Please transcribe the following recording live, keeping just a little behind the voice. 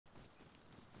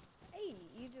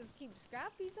just keep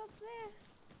scrappies up there?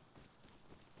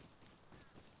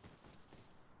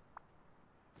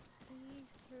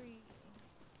 3.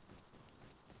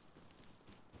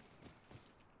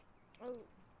 Oh.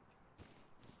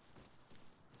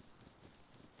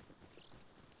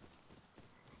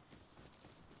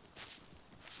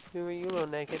 Who are you, little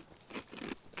naked?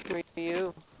 Who are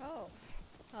you? Oh.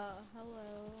 Hello.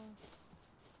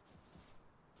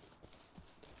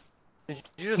 Did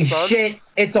you just spawn? Shit,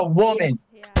 it's a woman.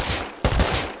 Yeah.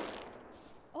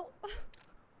 Oh.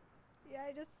 Yeah,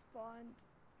 I just spawned.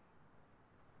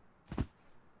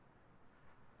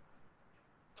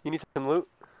 You need some loot?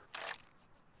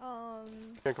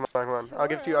 Here, come on. Sure, I'll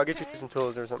get you some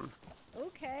tools or something.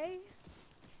 Okay.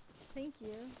 Thank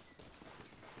you.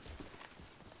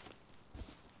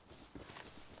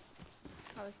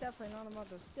 I was definitely not about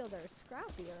to steal their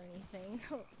scrappy or anything.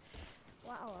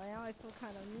 Wow, now I feel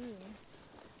kind of mean.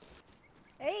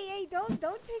 Hey, don't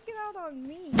take it out on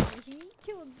me. He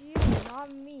killed you,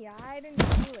 not me. I didn't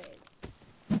do it.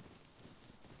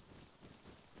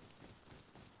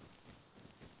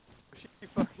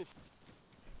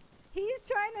 He's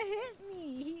trying to hit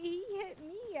me. He hit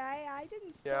me. I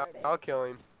didn't start it. Yeah, I'll kill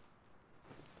him.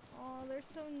 Oh, they're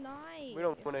so nice. We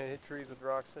don't want to hit trees with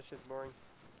rocks. That's just boring.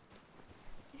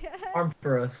 Yes. Arm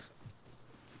for us.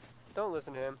 Don't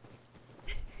listen to him.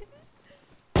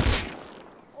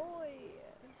 Oi.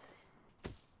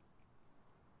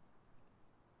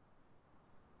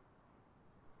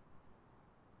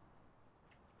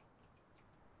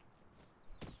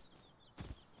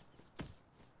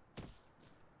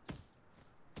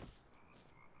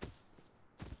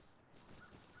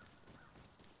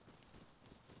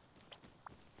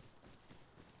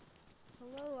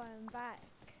 Hello, I'm back.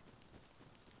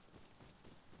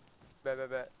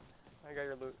 Bet. I got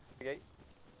your loot. Okay.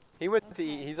 He went to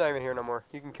eat. He's not even here no more.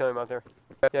 You can kill him out there.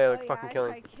 Yeah, like fucking kill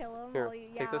him. I kill him. Here, Well,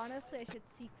 yeah, take this. honestly, I should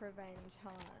seek revenge,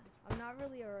 huh? I'm not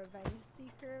really a revenge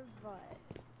seeker, but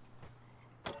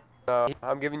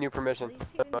I'm giving you permission. at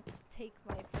least he didn't take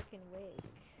my freaking wig,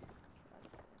 so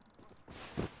that's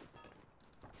good.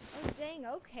 Oh dang,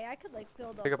 okay, I could like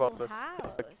build a Pick up all whole this.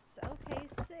 house. Okay,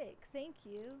 sick. Thank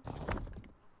you.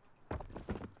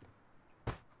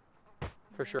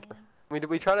 For sure. Man.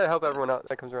 We try to help everyone out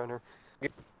that comes around here.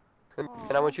 And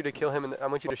I want you to kill him, and I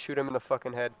want you to shoot him in the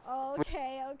fucking head. Oh,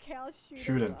 okay, I'll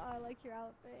Shoot him. I like your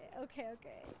outfit. Okay.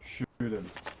 Shoot him.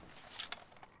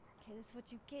 Okay, this is what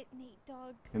you get, Nate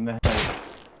Dog. In the head.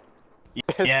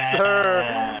 Yes,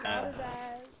 sir. That was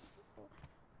ass. Oh,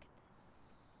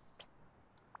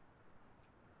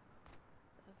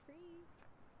 look at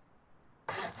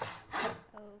this. A freak.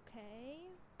 Okay,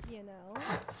 you know.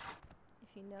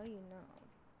 If you know, you know.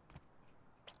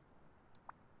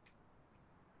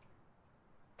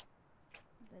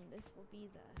 Then this will be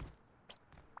the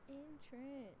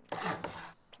entrance.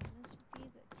 And this will be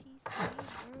the TC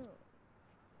room.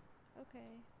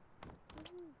 Okay.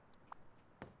 Woohoo.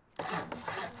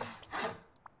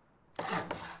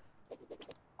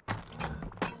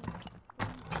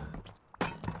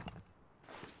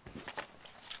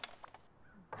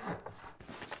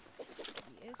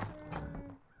 Yes, sir.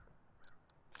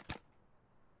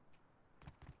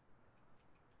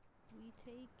 We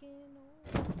taking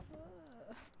over.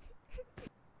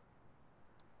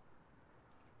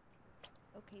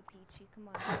 Okay, Peachy, come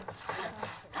on.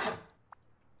 Faster.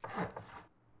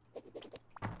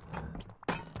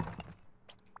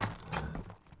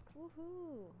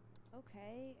 Woohoo!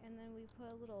 Okay, and then we put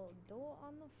a little door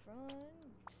on the front.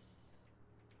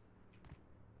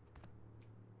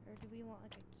 Or do we want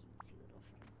like a cutesy little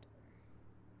front door?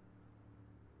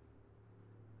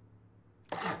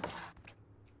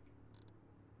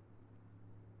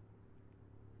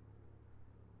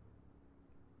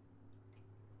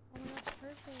 Oh my god,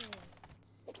 perfect.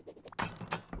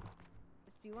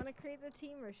 Do you want to create the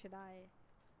team or should I?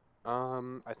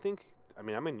 I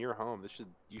mean, I'm in your home.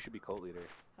 You should be cult leader.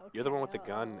 Okay, You're the one with the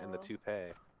gun and the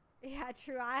toupee. Yeah,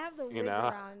 true. I have the wig You know?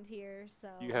 around here, so.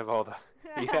 You have all the.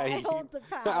 I Yeah, hold the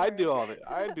power. I do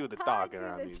the I talking do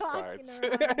around the these talking parts.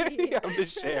 around here. I'm the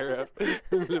sheriff.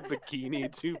 The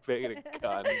bikini, toupee, and a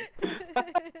gun.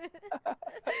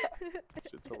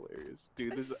 Shit's hilarious,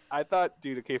 dude.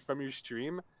 Dude. Okay, from your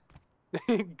stream.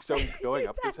 So going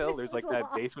up this hill, there's like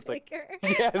that base with like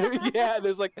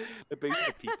there's like the base with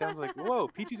the peak down. I was like, whoa,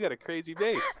 Peachy's got a crazy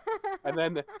base. And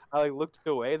then I like looked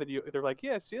away. Then they're like,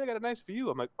 yeah, see, I got a nice view.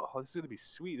 I'm like, oh, this is gonna be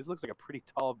sweet. This looks like a pretty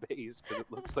tall base because it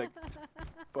looks like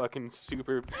fucking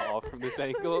super tall from this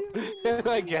angle. And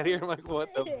I get here, I'm like,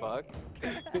 what the fuck?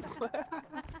 It's like,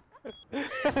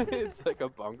 it's like a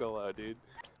bungalow, dude.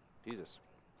 Jesus.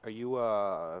 Are you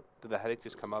did the headache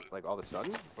just come up like all of a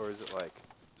sudden, or is it like?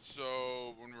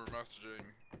 So when we were messaging,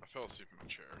 I fell asleep in the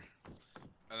chair,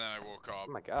 and then I woke up.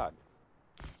 Oh my god.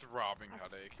 Throbbing I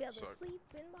headache. fell So asleep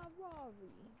in my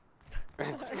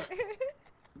Rari.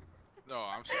 no,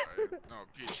 I'm sorry. No,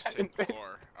 Peach, take the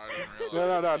floor. I didn't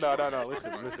realize. No.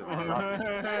 Listen.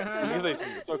 You listen.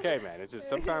 It's okay, man. It's just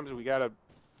sometimes we gotta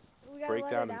break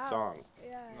down in song.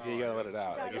 Yeah. No, You gotta let it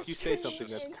out. Like if you say something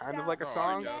that's kind of like a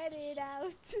song, Let it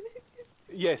out.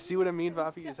 yeah. See what I mean,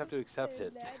 Vafi? You just have to accept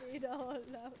it. Let it all out.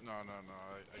 No, I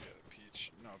get it,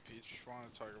 Peach. No, Peach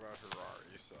wanted to talk about her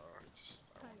Rari, so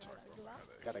I want to talk about my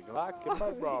headache. Got a Glock in my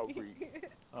Rari.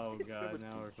 Oh god,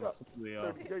 now we're completely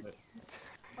off.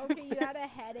 Okay, you had a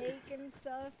headache and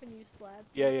stuff, and you slept.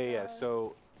 Yeah.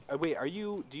 So, wait,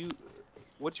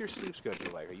 what's your sleep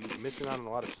schedule like? Are you missing out on a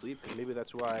lot of sleep? 'Cause maybe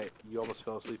that's why you almost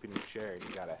fell asleep in your chair and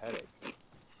you got a headache.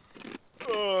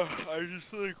 I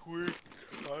just like work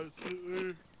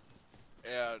constantly,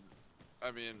 and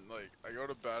I mean, like, I go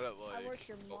to bed at like. I work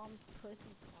your mom's pussy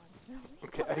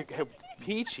constantly. Okay,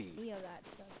 Peachy. Any of that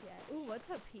stuff yet? Ooh, what's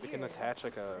up here? We can attach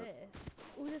like What's a. this?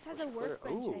 Ooh, this has a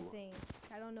workbench, Ooh. I think.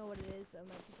 I don't know what it is. I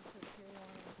might just search here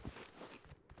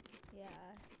one.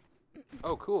 Yeah.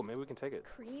 Oh, cool. Maybe we can take it.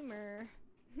 Creamer.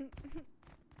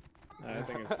 I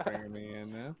think it's bringing me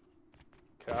in now.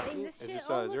 Dang, Coffee? this Is shit. this,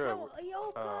 Oh, is look there a- how.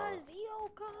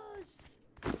 Eokas.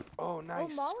 Oh,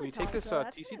 nice. Oh, Can we take Molotov, this though,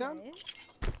 that's TC kinda down?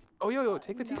 nice. Oh, yo,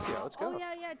 take the TC out. Let's go. Oh,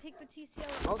 yeah, take the TC out.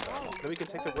 Oh, then we can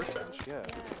take the workbench. Yeah.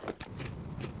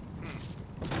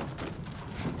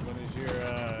 When is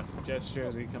your jet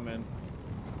jersey come in?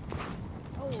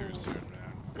 Oh. Too soon,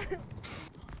 man.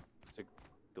 Is it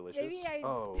delicious? Maybe I.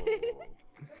 Oh.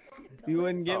 You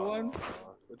wouldn't get Oh, one?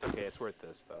 It's okay. It's worth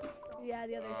this though. Yeah,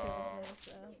 the other shit was nice,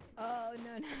 so. Oh,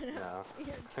 no. No.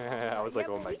 You're I was like,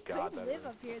 yeah, oh but my we god. could That live is...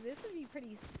 up here. This would be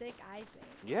pretty sick, I think.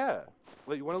 Yeah.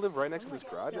 Well, you want to live right next I'm to this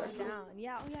like garage? so Actually? down.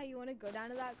 Yeah, oh yeah, you want to go down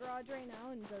to that garage right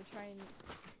now and go try and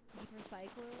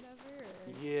recycle or whatever?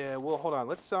 Or... Yeah. Well, hold on.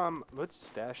 Let's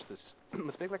stash this.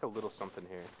 Let's make like a little something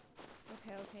here.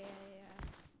 Okay, yeah.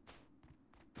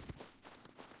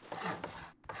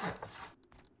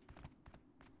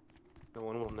 No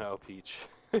one will know, Peach.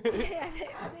 Yeah,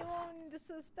 they won't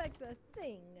suspect a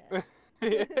thing.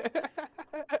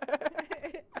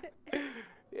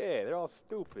 Yeah, they're all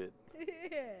stupid.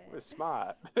 Yeah. We're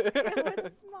smart. What a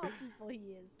smart people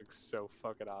he is. Looks so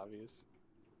fucking obvious.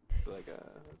 Like,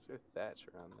 what's there thatch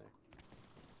around there?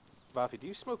 Buffy, do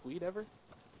you smoke weed ever?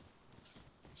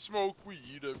 Smoke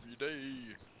weed every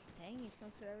day. Dang, he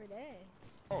smokes it every day.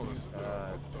 Oh, this is the.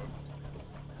 What the?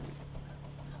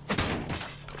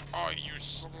 Oh, you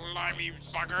slimy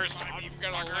buggers! I'm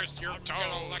gonna lick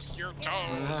your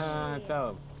toes! Tell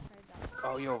him.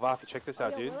 Oh, yo, Vafi, check this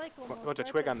out, dude. Want a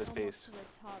twig on this base?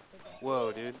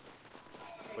 Whoa, dude.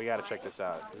 We gotta check this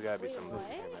out. There's gotta be some loot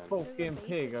here, man. Fucking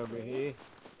pig over here.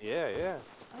 Yeah.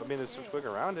 I mean, there's some twig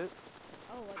around it.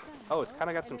 Oh, what the Oh, it's hell?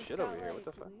 kinda got some And shit it's over got, here. What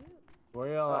the like, fuck? loot?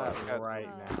 Where y'all Oh, at we got right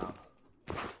some-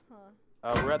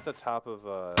 now? We're at the top of,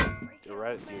 we're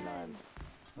right at D9.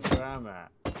 That's where I'm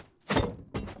at.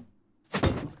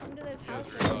 Come to this house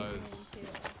guys we're realize- moving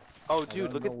into. Oh,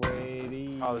 dude, look at.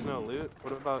 Wait. Oh, there's no loot.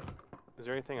 What about? Is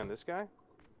there anything on this guy?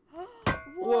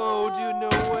 Whoa, dude, no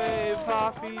way,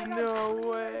 Vafi, Oh my God, no Creamer's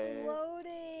way.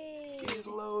 Loading. He's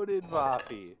loaded,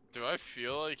 Vafi. Do I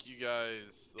feel like you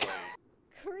guys like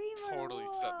Creamer, totally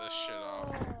set this shit up?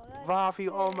 whoa, that's Vafi,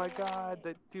 oh my sick.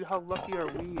 god, dude, how lucky are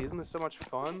we? Isn't this so much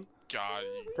fun? God,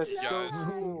 That's you so guys.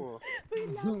 cool. We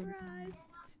love Rust.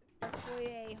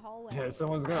 Foyer hallway. Yeah,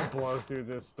 someone's gonna blow through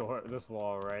this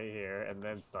wall right here, and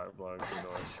then start blowing through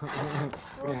doors.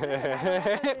 Well, good. I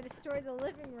want them to destroy the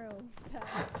living room. So.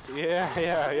 Yeah,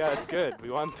 it's good.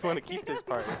 We want to keep this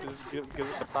part. It just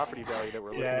gives us the property value that we're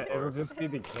looking Yeah, for. it'll just be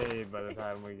decayed by the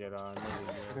time we get on.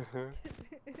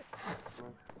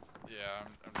 Yeah,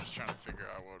 I'm just trying to figure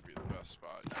out what would be the best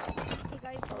spot. Hey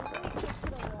guys, we're gonna get to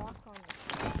the lock on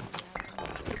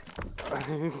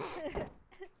the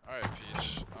Alright,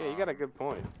 Peach. Yeah, you got a good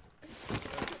point.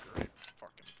 That's a great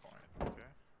fucking point.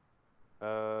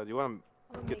 Okay. Do you want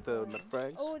to get the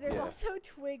frags? Oh, there's Yeah. also a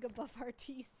twig above our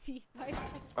TC.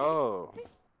 Oh,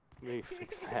 let me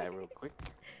fix that real quick.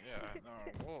 Yeah,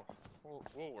 no,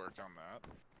 we'll work on that.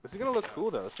 This is gonna look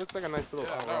cool though. This looks like a nice little.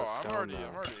 Yeah, oh, no, wow, I'm stone already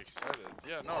now. excited.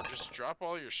 Yeah, no, just drop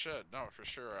all your shit. No, for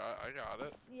sure, I got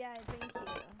it. Yeah, thank you.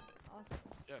 Awesome.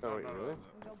 Yeah, Oh, no, wait, no, really?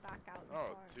 We'll go back out. in the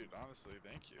Oh, farm. dude, honestly,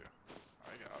 thank you.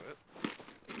 I got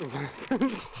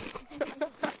it.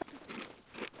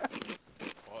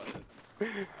 What?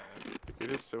 You're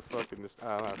just so fucking just.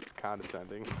 I don't know. It's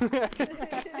condescending.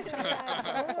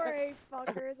 Yeah, don't worry,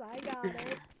 fuckers. I got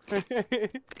it. I'm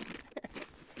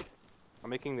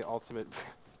making the ultimate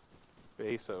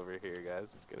base over here,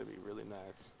 guys. It's gonna be really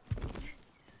nice.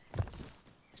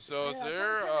 So is Yeah,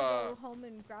 there I'm trying to go home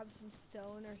and grab some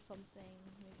stone or something,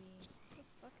 maybe. What the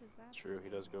fuck is that? True, he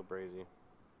does go brazy.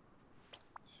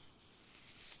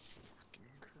 fucking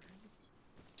crazy.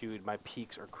 Dude, my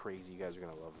peaks are crazy. You guys are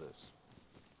gonna love this.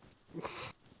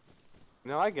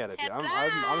 No, I get it, dude. I'm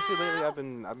honestly lately I've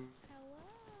been Hello.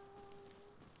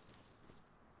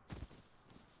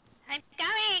 I'm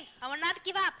coming! I will not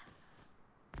give up!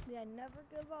 Yeah, never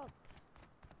give up.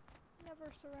 Never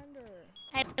surrender.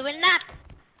 I will not!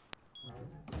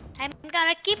 I'm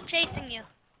gonna keep chasing you,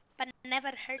 but never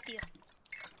hurt you.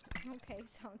 Okay,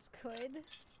 sounds good.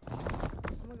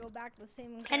 I'm gonna go back to the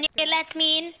same. Can you let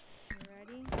me in? You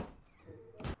ready?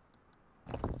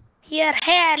 Your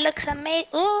hair looks amazing.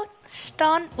 Ooh,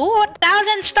 stone. Ooh,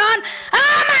 1,000 stone!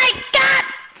 Oh my god!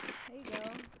 There you go.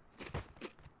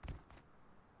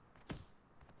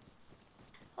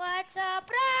 What's up,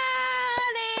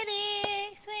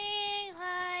 running, swing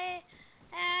high,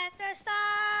 after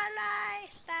starlight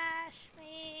starts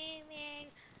streaming,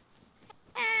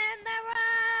 and the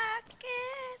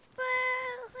rockets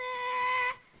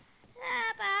bursting, the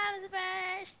bombs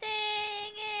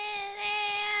bursting in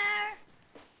air.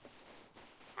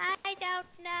 I don't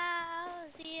know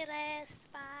the rest,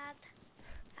 but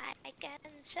I can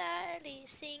surely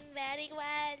sing very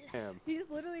well. damn. He's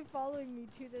literally following me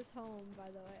to this home, by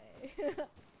the way.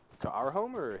 To our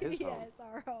home or his home? Yes,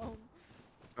 our home.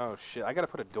 Oh shit, I gotta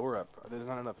put a door up. There's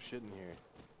not enough shit in here.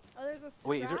 Oh, there's a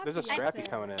scrappy. Wait, there's a up scrappy there.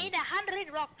 coming in. Need 100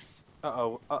 rocks.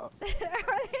 Uh-oh, Are they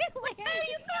landing? There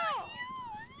you go.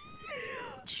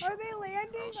 Are they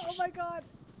landing? I was Oh just- my god.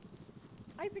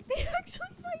 I think they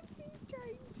actually might be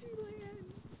trying to land.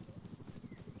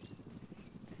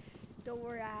 Don't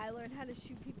worry, I learned how to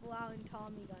shoot people out in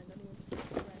Tommy gun. Don't even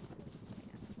stress it.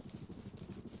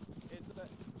 It's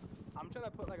I'm trying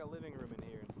to put like a living room in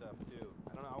here and stuff too.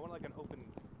 I don't know. I want like an open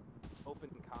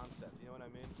concept. You know what I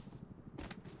mean?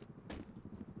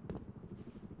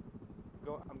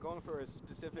 I'm going for a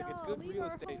specific. It's Yo, good leave real our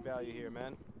estate home, value here, please.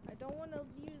 man. I don't want to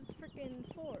use freaking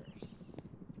force.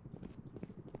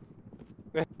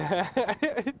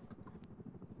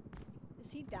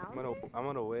 Is he down there? I'm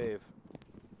gonna wave.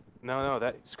 No,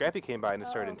 that Scrappy came by and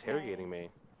started Oh, okay. interrogating me.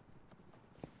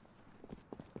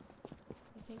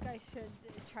 I think I should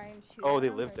try and shoot Oh, at they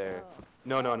him, live or there.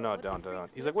 no? No, Oh, what the don't.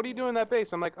 freak's He's like, this what are you doing in mean? that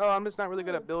base? I'm like, oh, I'm just not really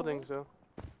good Oh, at building, cool. so.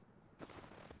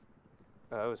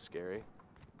 Oh, that was scary.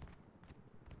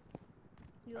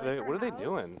 You Are they- our what are they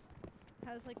doing? house?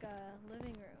 Has like a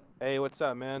living room. Hey, what's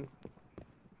up, man?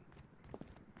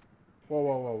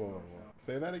 Whoa.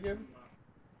 Say that again? I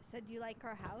said, you like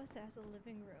our house? It has a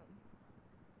living room.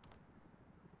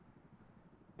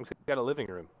 It's got a living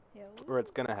room. Yeah. Or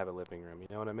it's gonna have a living room, you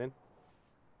know what I mean?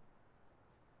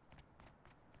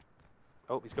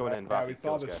 Oh, he's going in, Yeah, we Vafi, saw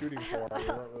kill this the guy. shooting floor. We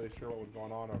weren't really sure what was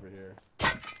going on over here.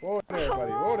 Whoa there,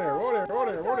 buddy. Whoa there.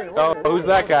 Oh, who's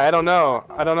that guy? I don't know.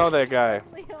 I don't know that guy.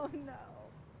 Oh no.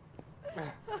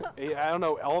 I don't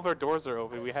know. All of our doors are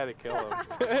open. We had to kill him.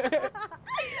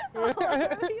 Oh,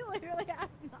 we literally have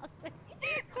nothing.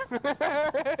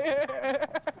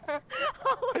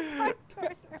 All of my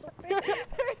doors are open.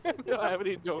 There's We don't have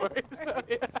any doors. Got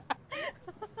him.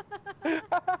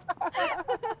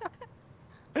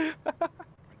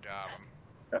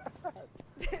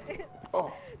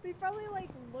 Oh. They probably like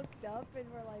looked up and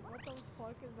were like, what the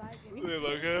fuck is that doing? They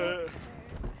look at it.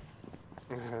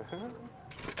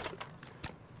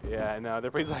 Yeah, I know.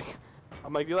 Everybody's like,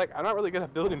 I'm like, I'm not really good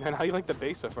at building, man. How you like the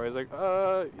base so far? He's like,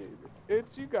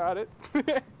 you got it.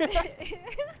 That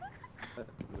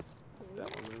one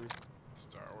movie.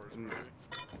 Star Wars Mm. movie.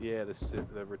 Yeah,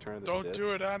 the Return of the Don't Sith.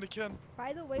 do it, Anakin.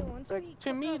 By the way, once Like, we to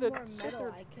cook me, up the more Sith metal,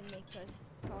 are- I can make us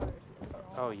SARS. We can all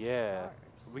Oh have some yeah. SARS.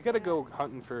 We gotta Yeah. go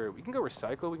hunting for. We can go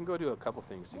recycle. We can go do a couple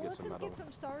things to Well, get let's some just metal. get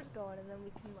some SARS going, and then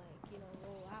we can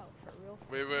roll out for real.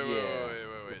 Wait.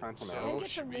 Find some So And animals.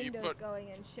 get should some we windows put? going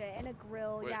and shit, and a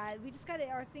grill. Wait. Yeah, we just gotta.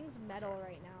 Our thing's metal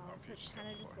right now, Oh, so Peach it's got kind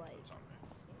of the just floor. like. That's on me.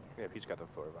 Yeah, Peach got the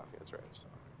floor, Vafi. That's right.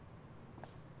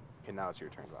 Okay, now it's your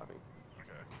turn, Vafi.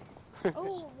 Okay.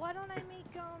 Oh, why don't I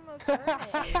make a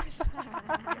furnace?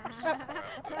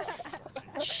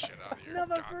 Fucking shit out of your No,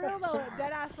 but for real goddamn though, smart.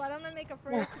 deadass, why don't I make a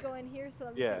furnace to go in here so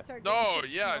that we Yeah. can start No,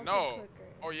 getting shit yeah, smelted no. quicker?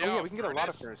 Oh Oh yeah, yeah, we can get a lot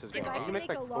of furnace. furnaces Think going. I We can can make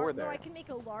make like a 4 large. there. No, I can make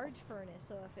a large furnace,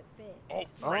 so if it fits.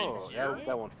 Oh, right Oh, here?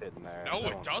 that won't fit in there. No,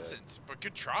 That it won't fit. doesn't. But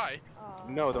good try. Aw,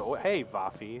 No, hey, shit.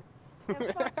 Vafi.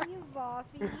 Yeah, fuck you,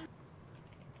 Vafi. And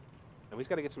we just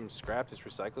gotta get some scrap to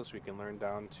recycle so we can learn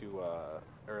down to,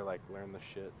 or like learn the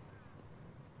shit.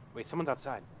 Wait, someone's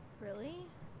outside. Really?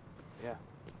 Yeah.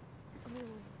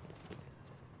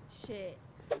 Ooh. Shit.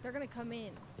 They're gonna come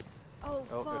in. Oh,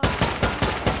 Oh, fuck.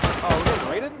 Oh, we're getting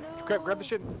raided? No. Grab the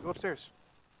shit and go upstairs.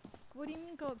 What do you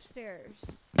mean go upstairs?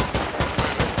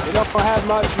 You don't have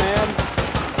much, man.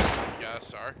 Yeah,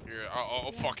 sir. Here,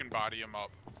 I'll Yeah. fucking body him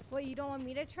up. What, you don't want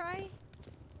me to try?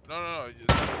 No.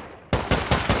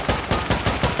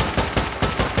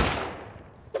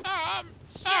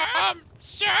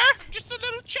 Sir, just a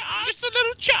little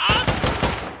child.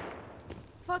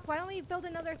 Fuck, why don't we build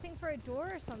another thing for a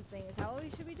door or something? Is that what we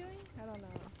should be doing? I don't know.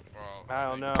 Well, I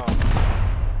don't know.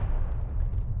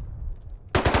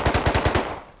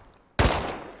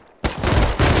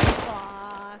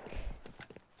 Fuck.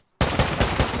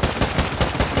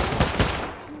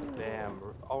 Dude. Damn,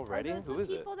 already? Are those Who the is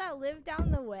it? people that live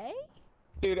down the way?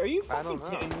 Dude, are you I don't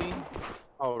fucking know. kidding me?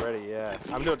 Already, yeah.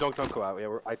 Don't go out.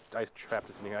 Yeah, I trapped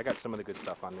us in here. I got some of the good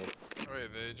stuff on me. wait,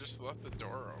 they just left the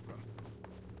door open.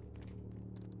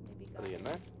 Maybe Are they in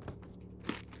there?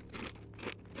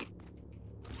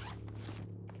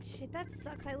 Shit, that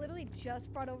sucks. I literally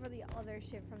just brought over the other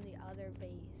shit from the other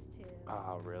base, too.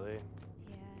 Oh, really?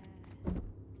 Yeah.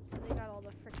 So they got all the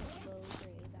freaking low grade.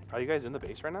 Are you guys in the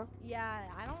base right now? Yeah,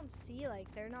 I don't see, like,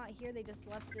 they're not here. They just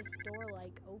left this door,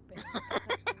 like, open.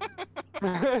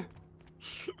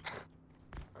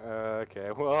 Okay,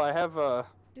 well, I have,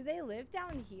 Do they live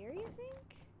down here, you think?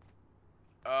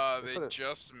 They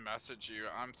just messaged you.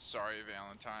 I'm sorry,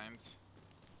 Valentine's.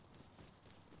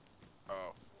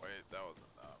 Oh, wait, that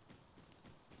wasn't that.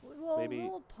 Well, Maybe-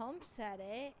 Lil Pump said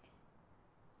it.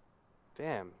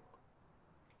 damn.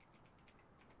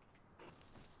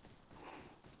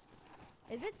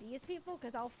 Is it these people?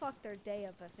 Because I'll fuck their day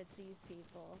up if it's these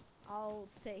people. I'll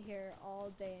sit here all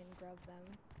day and grub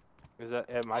them. Is that,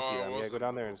 it might Oh, be it them. Yeah, go wasn't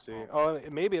down there the and see. Pump. Oh,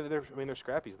 maybe there's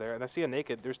Scrappy's there. And I see a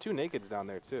naked, there's two nakeds down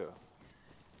there, too.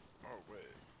 Oh, wait.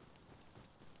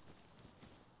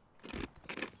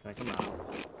 Check him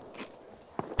out.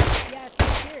 Yeah, it's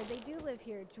right here. They do live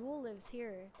here. Jewel lives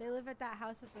here. They live at that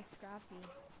house with the Scrappy.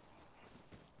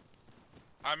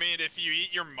 I mean, if you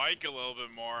eat your mic a little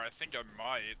bit more, I think I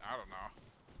might. I don't know.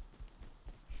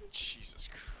 Jesus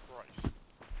Christ.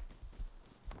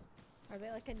 Are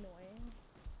they, like, annoying?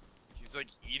 He's like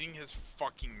eating his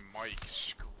fucking mic,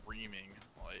 screaming.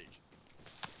 Like,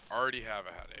 already have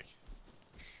a headache.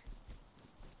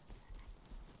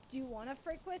 Do you want to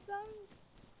frick with them?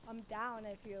 I'm down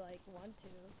if you, like, want to.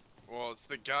 Well, it's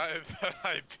the guy that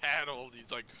I paddled.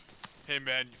 He's like, hey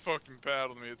man, you fucking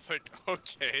paddled me. It's like,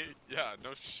 okay, yeah,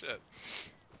 no shit.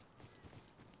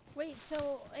 Wait,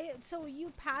 so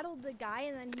you paddled the guy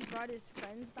and then he brought his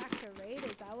friends back to raid?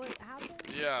 Is that what happened?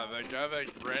 Yeah, that guy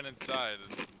that ran inside.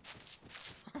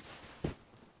 And...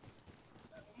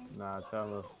 Nah, tell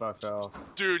him to fuck off.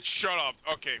 Dude, shut up.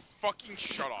 Okay, fucking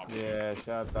shut up. Yeah,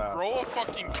 shut up. Grow a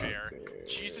fucking pair. Dude.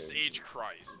 Jesus H.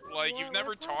 Christ. Like, you've What- never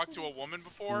what's talked to a happening? woman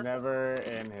before? Never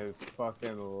in his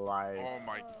fucking life. Oh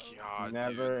my god,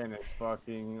 Never dude. in his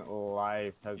fucking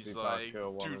life has He's he talked like, to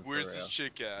a woman dude, where's for this real.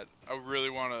 chick at? I really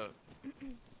wanna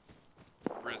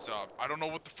rizz up. I don't know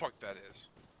what the fuck that is.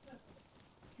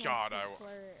 He God, wants to I-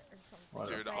 flirt or something. What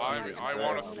Dude, the Right, I that's fuck I is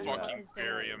wanna that? fucking Is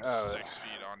bury him there- 6 feet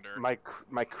under.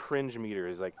 My cringe meter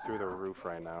is like through the roof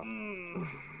right now.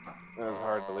 That was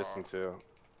hard to listen to.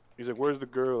 He's like, where's the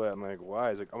girl at? I'm like,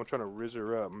 why? He's like, I'm trying to rizz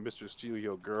her up. I'm Mr. Steal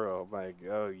Your Girl. I'm like,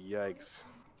 oh, yikes.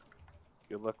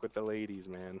 Good luck with the ladies,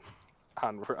 man.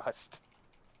 On Rust.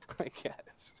 I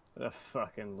guess. What a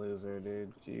fucking loser,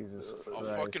 dude. Jesus I'll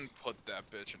Christ. fucking put that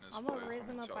bitch in his I'm gonna place, raise let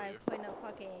him me up tell by you. putting a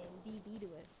fucking DB to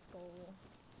his skull.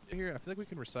 Here, I feel like we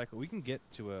can recycle. We can get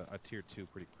to a tier 2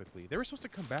 pretty quickly. They were supposed to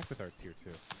come back with our tier 2.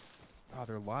 Oh,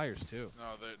 they're liars too. No,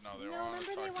 they No, wanna remember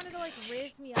they talk- wanted to like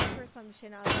raise me up or some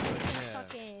shit. I was like, you can Yeah.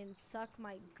 fucking suck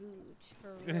my gooch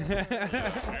for real.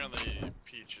 Apparently,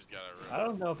 Peach has got it. I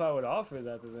don't know if I would offer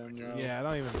that to them, though. Yeah, I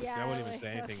don't even. Yeah, I wouldn't even like,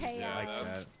 say anything okay, yeah. like Yeah,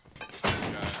 that.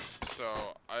 Guys,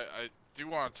 so I do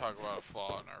want to talk about a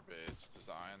flaw in our base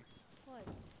design. What?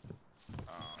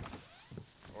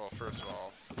 Well, first of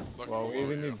all, look Well, we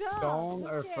below either you. need stone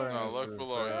or Yeah. furnace. No, look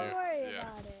below Don't you. worry Yeah.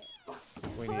 about it.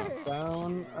 We need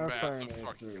stone or Massive furnace.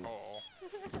 fucking hole.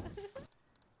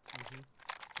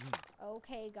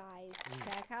 Okay, guys,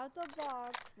 check out the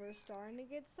box. We're starting to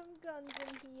get some guns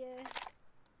in here.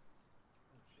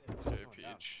 Okay,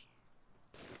 Peach.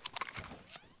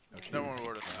 No one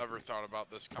would have ever thought about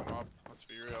this come up. Let's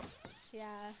be real.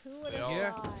 Yeah, who would They have all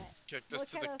Yeah. thought? kicked us Look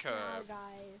to at the us now, curb.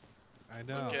 guys. I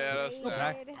know. Look at us Still now,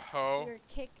 back. ho. You're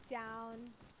kicked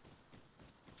down.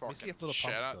 Let me see Fucking if little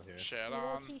shat Pump's on, still here. shat You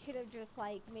on. low-key should have just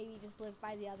like maybe just lived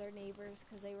by the other neighbors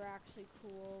because they were actually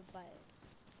cool, but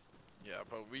Yeah,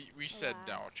 but we said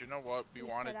no. Do you know what? We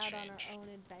want to set out change. on our own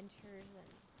adventures, and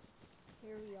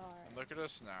here we are. And look at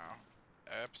us now.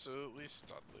 Absolutely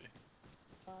studly.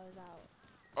 I was out.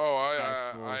 Oh,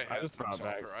 I had just some brought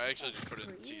back. sulfur. I actually just put it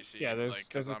in TC. Yeah, there's like,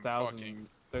 there's I'm 1,000. fucking,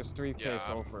 There's 3K yeah,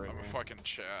 sulfur in I'm a here. fucking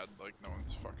Chad. Like no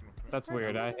one's fucking with me. That's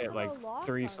weird. I hit like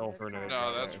 3 sulfur nodes.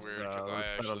 No, that's weird because I let's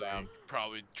settle actually down.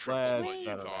 probably tripled what Let's you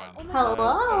settle thought. down.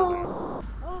 Hello.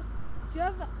 Oh, do you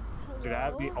have? Hello? Dude, I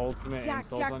have the ultimate Jack,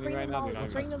 insult Jack, on you bring right the now. molly. Dude, I'm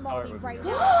Bring gonna the start molly with right you.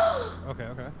 now. Okay,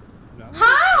 okay. No.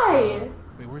 Hi!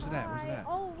 Wait, where's it at? Where's it Hi. at?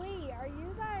 Oh wait, are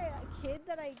you that kid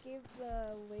that I gave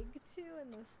the wig to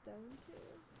and the stone to?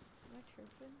 Am I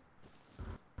tripping?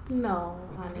 No,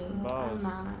 honey, I'm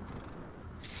not.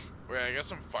 Wait, I got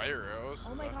some fire arrows.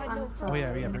 Oh Is my that god, how- no. Oh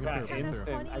yeah, yeah. Bring I it got through. Bring it through.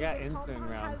 instant. I got the instant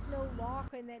compound rounds. has no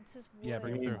lock and it's just wood. Yeah,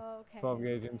 bring it through. Oh, okay. 12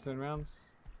 gauge instant rounds.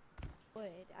 Wood.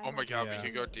 Oh my god, Yeah. we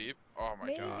could go deep. Oh my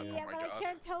Maybe, god. Oh yeah, my but god. I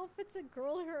can't tell if it's a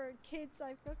girl or a kid, so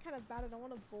I feel kind of bad. I don't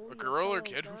want to bully A girl or fellow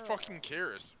kid? Who girl. fucking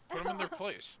cares? Put them in their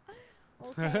place.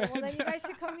 Okay, well then you guys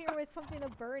should come here with something to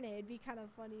burn it. It'd be kind of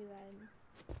funny then.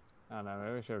 I don't know.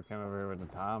 Maybe we should have come over here with the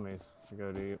Tommies to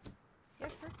go deep. Yeah,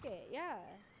 frick it. Yeah.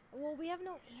 Well, we have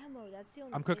no ammo. That's the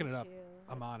only I'm cooking it issue. up.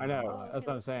 I'm on I it. know. Oh, That's okay,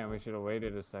 what I'm saying. We should have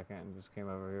waited a second and just came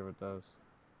over here with those.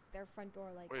 Their front door,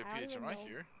 like, Wait, I don't Peach, even am I know.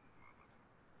 here?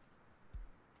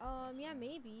 Yeah,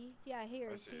 maybe. Yeah, here.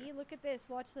 I see. See? Look at this.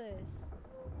 Watch this.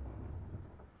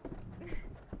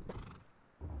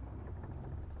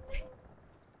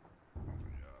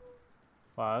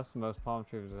 Wow, that's the most palm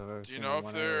trees I've ever Do seen. you know in if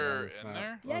one they're area on this in map,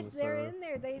 there? on Yes, the they're server. in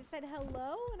there. They said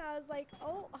hello, and I was like,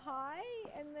 oh, hi.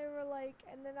 And they were like,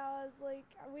 and then I was like,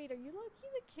 wait, are you low-key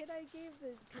the kid I gave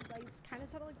this? Because like, it kind of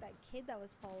sounded like that kid that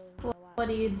was following me a while. What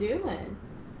are you doing?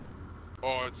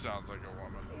 Oh, it sounds like a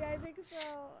woman. Yeah, I think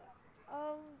so.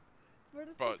 We're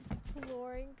just But-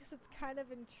 exploring because it's kind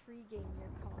of intriguing, your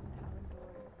compound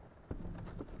door.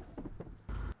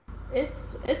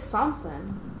 It's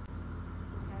something.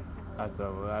 That's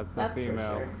a That's for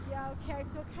female. sure. Yeah, okay, I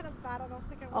feel kind of bad. I don't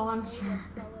think I Oh, want I'm to sure. a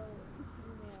fellow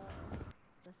female.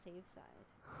 The safe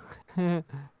side.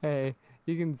 Hey,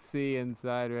 you can see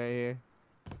inside right here.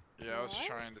 Yeah, I was What?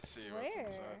 trying to see what's Where?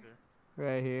 inside here.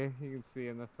 Right here. You can see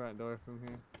in the front door from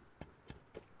here.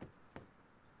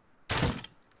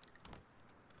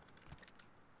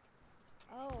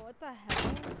 Oh, what the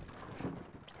hell?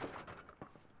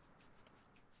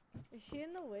 Is she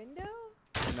in the window?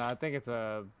 No, I think it's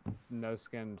a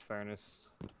no-skin furnace.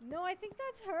 No, I think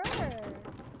that's her.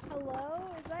 Hello?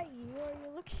 Is that you? Are you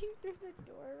looking through the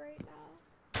door right now?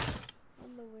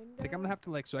 On the window? I think I'm gonna have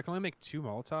to like. So I can only make 2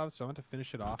 Molotovs, so I'm gonna have to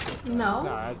finish it off. With, No.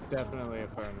 No, that's definitely a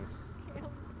furnace.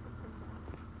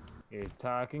 You're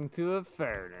talking to a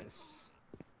furnace.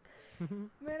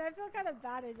 Man, I feel kind of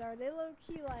bad. Are they low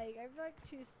key like? I feel like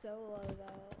she's solo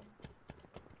though.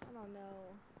 I don't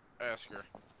know. Ask her.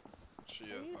 She Are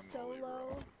is you on the lead solo?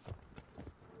 row.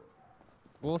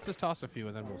 Well, let's just toss a few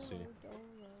and then we'll see. Dolo.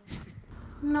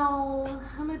 No,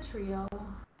 I'm a trio.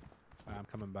 I'm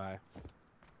coming by.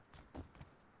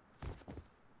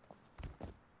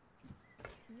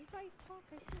 Can you guys talk?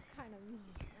 I feel kind of mean.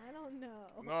 I don't know.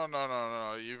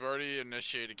 No. You've already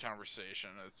initiated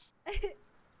conversation.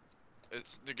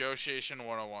 It's negotiation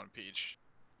 101, Peach.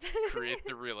 Create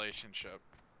the relationship.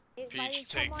 Peach,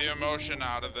 take the emotion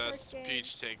out of this.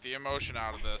 Peach, take the emotion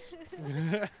out of this.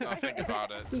 Now think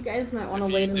about it. You guys might want If to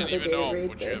you wait didn't another even day know to him, read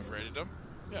would you have this. rated him?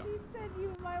 Yeah. She said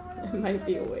you might want to. It might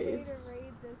be a waste.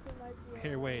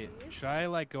 Here, wait. Should I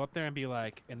like go up there and be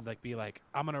like,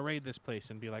 I'm gonna raid this place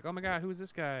and be like, oh my god, who's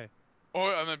this guy? Oh,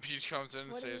 and then Peach comes in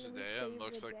and What do you saves the mean day and save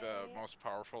looks the like day? the most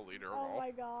powerful leader of Oh all.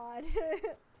 my god.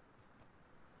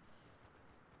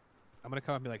 I'm gonna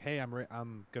come and be like, hey, I'm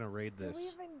gonna raid Do this. we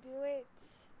even do it?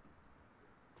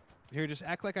 Here, just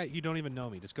act like you don't even know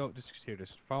me. Just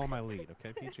follow my lead,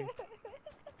 okay, Peachy?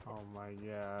 Oh my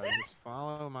god. Just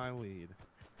follow my lead.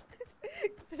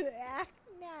 Act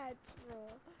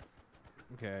natural.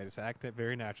 Okay, just act it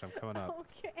very natural. I'm coming up.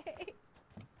 Okay.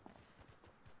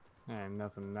 There ain't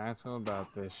nothing natural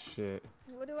about this shit.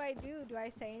 What do I do? Do I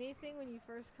say anything when you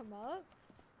first come up?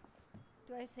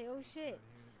 Do I say, oh shit?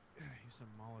 Use some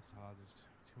Molotovs. There's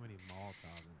too many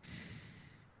Molotovs.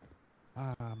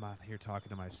 I'm out here talking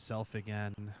to myself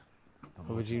again. Don't know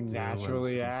Would what you to do. I was naturally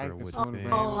looking act for a if wood someone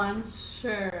base. Oh, I'm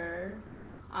sure.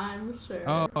 I'm sure.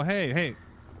 Oh, hey.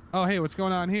 Oh, hey, what's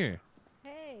going on here?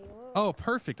 Hey. Whoa. Oh,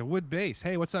 perfect. A wood base.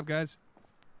 Hey, what's up, guys?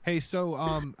 Hey, so,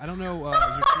 I don't know, is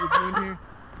there food doing here?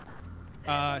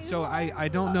 So I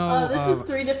don't know. This is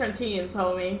 3 different teams,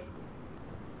 homie.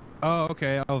 Oh,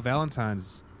 okay. Oh,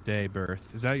 Valentine's Day birth.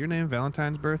 Is that your name?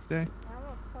 Valentine's birthday? I'm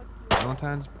gonna fuck you.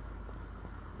 Valentine's.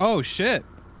 Oh shit.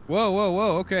 Whoa, whoa,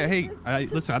 whoa. Okay, hey,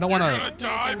 listen, I don't want to. You're gonna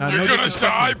die. You're gonna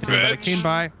die, bitch. I came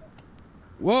by.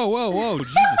 Whoa, whoa, whoa.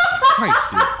 Jesus Christ,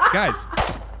 dude. Guys,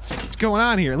 what's going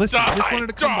on here? Listen, I just wanted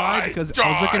to come by because I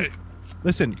was looking.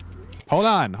 Listen, hold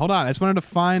on. I just wanted to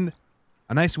find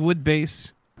a nice wood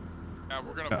base. Yeah,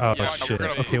 we're gonna, shit. we're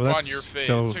gonna Okay, poop well, on your face.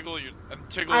 so. Tickle your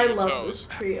I love toes.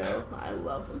 this trio. I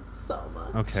love them so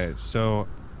much. Okay, so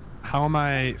how am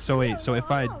I? So wait, so if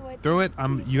I throw it,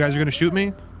 you guys are gonna shoot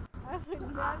me? I'm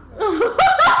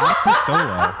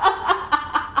solo.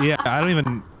 Yeah, I don't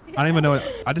even know.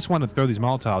 I just want to throw these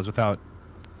Molotovs without.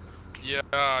 Yeah,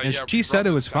 And she said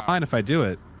it was fine if I do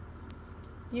it.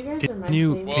 You guys are my Can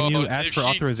you favorite. ask for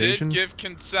authorization? If she did give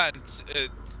consent,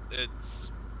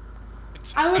 it's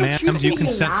I would Ma'am, appreciate do you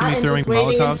consent to me and throwing just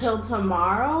waiting Molotovs? until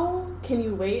tomorrow. Can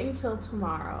you wait until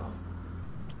tomorrow?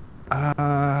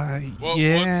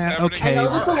 Yeah, okay. I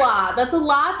know that's a lot. That's a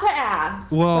lot to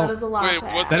ask. Well, that is a lot to ask.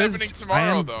 What's happening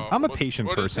tomorrow, though? I'm a patient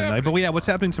person, but yeah, what's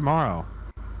happening tomorrow?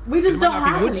 We just don't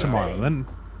have wood anything. tomorrow. Then.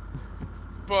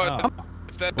 But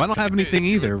if Well, I don't have anything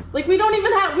either. Like we don't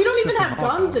even have Except for have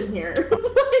guns in here.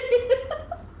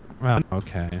 Well,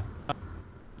 okay.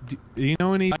 Do you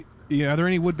know any? Are there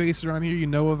any wood bases around here you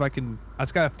know of? I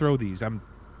just gotta throw these.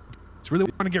 It's really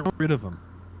want to get rid of them.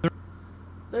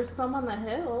 There's some on the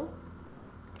hill.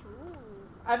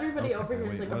 Everybody over here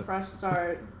is like a fresh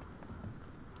start.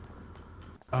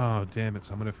 Oh damn it!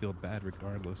 So I'm gonna feel bad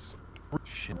regardless.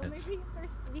 Shit. Well, maybe if they're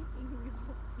sleeping, we won't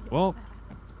feel Well.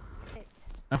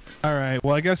 bad. All right.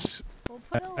 Well, I guess. We'll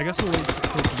I guess we'll wait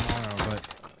till tomorrow.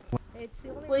 But. It's the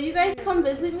only Will you guys come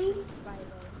visit me? by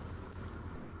this.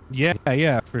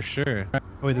 Yeah, for sure. Oh,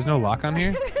 wait, there's no lock on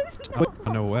here? Oh,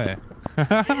 no way. There's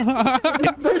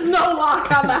no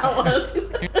lock on that one.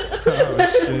 Oh,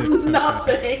 There's shit.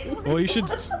 nothing. Well, you should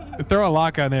throw a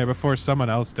lock on there before someone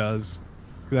else does.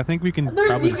 Because I think we can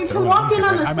probably You just can throw it walk in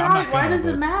on the I'm side. not Why gonna, does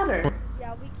it but- matter?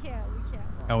 Yeah, we can't.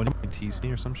 Oh, and you can tease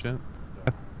me or some shit?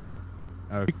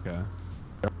 Okay.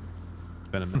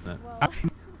 Been a minute.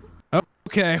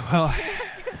 Okay, well,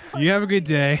 you have a good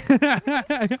day.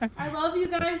 I love you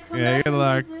guys. Come Yeah, back good and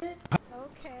luck. visit.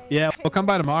 Okay. Yeah, we'll come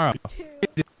by tomorrow.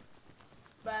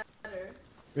 Better.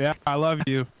 Yeah, I love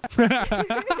you.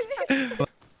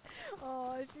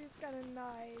 Oh, she's kind of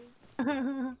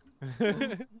nice.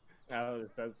 I would have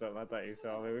said something. I thought you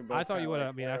saw me. We both I thought you kinda, would have.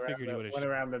 like, I mean, I figured you would have. went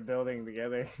around the building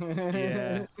together.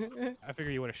 Yeah. I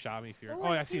figured you would have shot me if you're. Oh, Oh,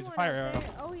 I see his one fire up arrow.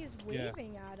 there. Oh, he's Yeah.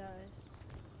 waving at us.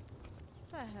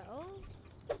 What the hell?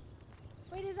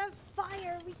 Wait, is that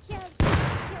fire? We can't do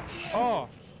Oh.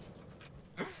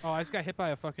 Oh, I just got hit by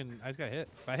a fucking. I just got hit.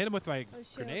 I hit him with my Oh,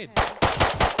 shit, grenade. okay.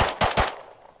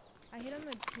 I hit him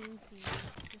with teensy,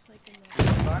 just like in the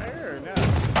Fire or no?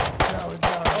 Oh, I'm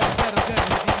dead.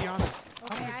 He's DB on us.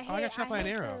 Okay, I got shot by an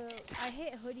arrow. I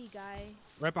hit hoodie guy.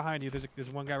 Right behind you. There's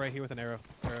one guy right here with an arrow.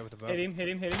 Arrow with a bow. Hit him. Hit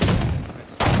the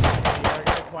air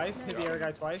guy twice. Hit the air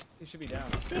guy twice. He should be down.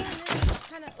 Damn, this is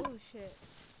kind of. Oh shit.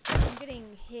 I'm getting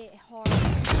hit hard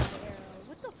with the arrow.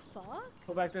 What the fuck?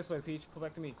 Pull back this way, Peach. Pull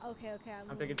back to me. Okay,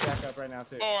 I'm picking Jack up right now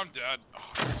too. Oh, I'm dead.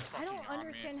 Oh, I don't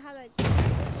understand how that is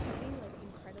shooting like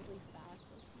incredibly fast.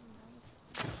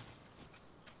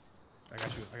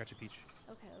 I got you, Peach.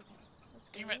 Okay. Let's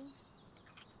go. Damn it.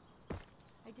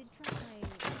 I did try my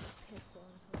pistol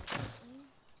unfortunately.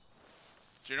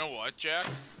 Do you know what, Jack?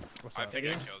 I think I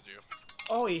Again? killed you.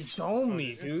 Oh, he stole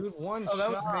me, dude. One shot. Oh,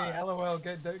 that was me. LOL.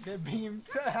 Get beamed.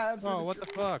 Oh, what the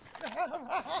fuck?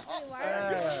 Why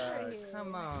are you over here?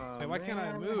 Come on. Hey, why can't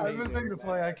I man. move? I was making the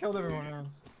play. I killed everyone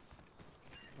else.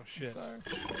 Oh shit. Sorry.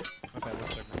 My bad.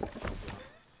 Looks like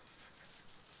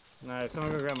Alright,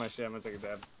 someone go grab my shit. I'm gonna take a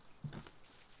dab.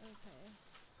 Okay.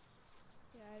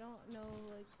 Yeah, I don't know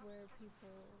like where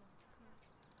people.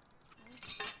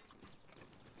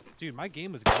 Dude, my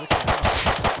game was glitching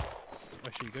out. Oh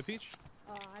shit, you good, Peach?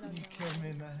 Oh, I don't know. You killed me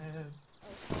in the head.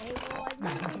 Okay, well, I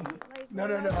mean, like. No,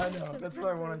 we're I not know. supposed to That's what I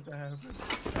prove wanted it. to happen.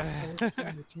 I wasn't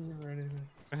in the team or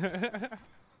anything.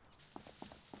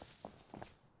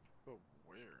 Oh,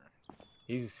 where?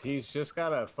 He's just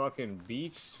got a fucking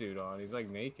beach suit on. He's like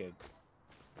naked.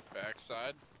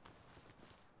 Backside?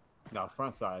 No,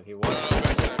 front side. He No, was.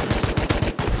 backside.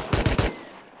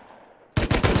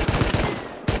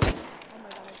 Oh my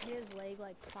god, I hit his leg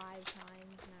like 5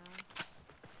 times now.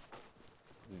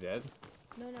 He's dead?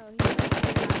 No, he's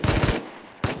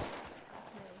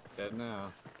Dead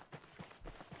now.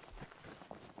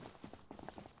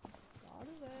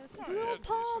 It's a little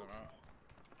pump.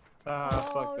 Ah,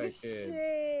 Oh, fuck that kid.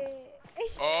 shit.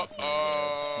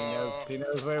 Uh-oh. He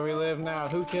knows where we live now.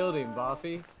 Who killed him?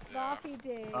 Boffy? Boffy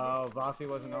did. Oh, Boffy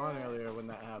wasn't on earlier when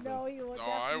that happened. No, he was. No,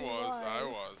 I definitely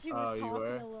was. He Oh, was you talking were?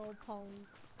 a little punk.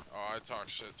 Oh, I talk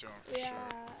shit to him for Yeah.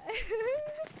 sure.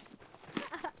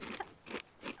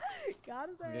 Got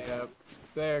his ass. Yep,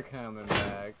 they're coming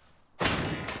back.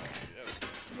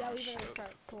 Yeah, we better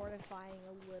start fortifying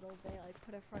a little bit. Like,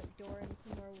 put a front door and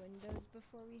some more windows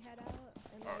before we head out.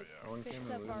 And, like, fix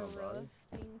up our roof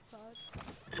being fucked.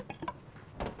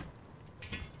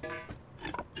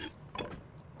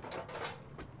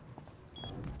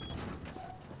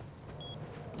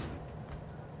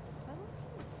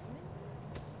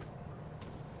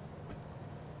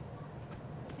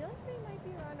 I feel like they might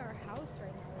be around our house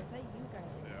right now. Or is that you guys?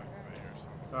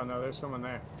 Yeah, Oh no, there's someone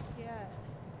there. Yeah.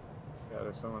 Yeah,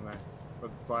 there's someone there.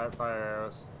 With fire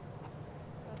arrows.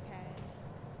 Okay.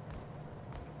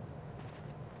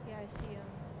 Yeah, I see him.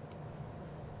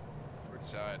 Which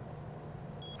side?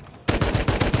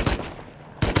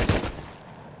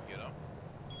 Get him.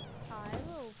 Hi,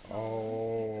 little phone.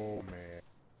 Oh man.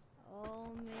 Oh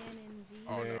man, indeed.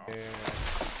 Oh no.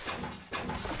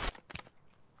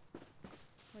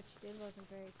 What you did wasn't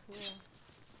very cool.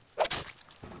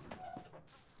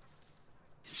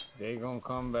 They gonna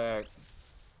come back.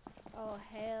 Oh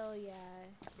hell yeah.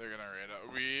 They're gonna raid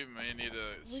out. We may need to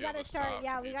We seal gotta this start. top.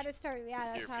 Yeah, we gotta start. Yeah,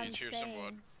 that's Here, what I'm Peach, here's some saying.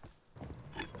 wood.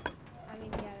 I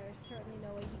mean, yeah, there's certainly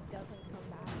no way he doesn't come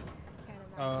back. Can't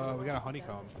imagine. We got a he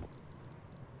honeycomb.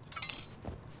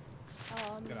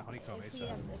 doesn't. Got a honeycomb if we ASAP.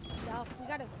 have the stuff, we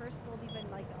gotta first build even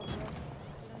like a roof. We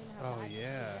don't even have Oh access to yeah.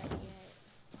 that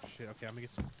yet. Shit. Okay, I'm gonna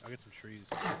get some. I'll get some trees.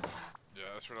 Yeah,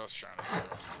 that's what I was trying to do. And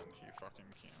he fucking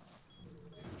came out.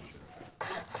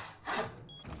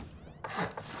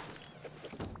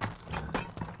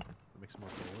 Make some more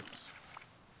bullets.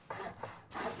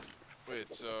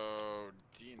 Wait, so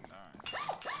D9.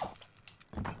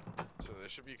 So they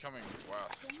should be coming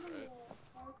west, right?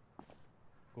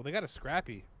 Well, they got a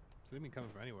scrappy, so they can come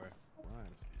from anywhere.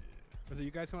 Fine. Was it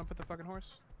you guys coming up with the fucking horse?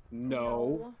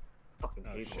 No. Fucking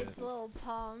Oh, hate shit. It's a little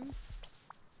pump.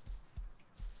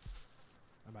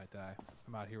 I might die.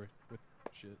 I'm out here with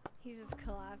shit. He's just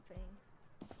clapping.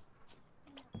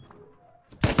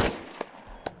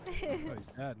 Oh, he's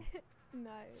dead.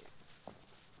 Nice.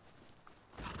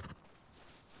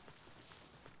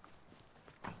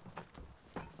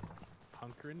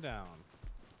 Hunkering down.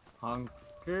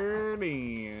 Hunkered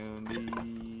in,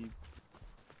 indeed.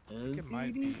 I think it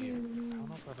might be. I don't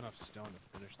know if I have enough stone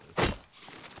to finish this.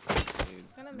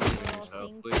 I'm gonna make a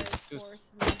little thing for his horse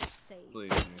and then say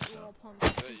little pump.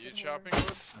 Is that you chopping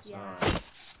wood? Yeah.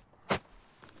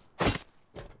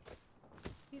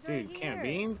 He's Dude, right can of here.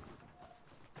 beans?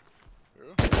 Who?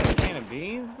 Can of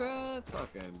beans, bro? That's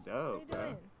fucking dope, What bro. are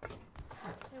you doing?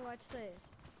 Hey, watch this.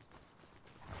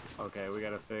 Okay, we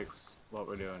gotta fix what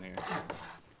we're doing here.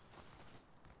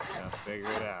 Gotta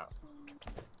figure it out.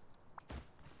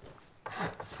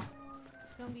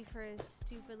 It's gonna be for his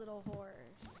stupid little horse.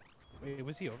 Wait,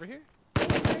 was he over here? He's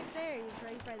right there. He's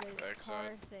right by the car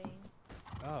Backside. thing.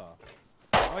 Oh.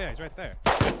 Oh yeah, he's right there.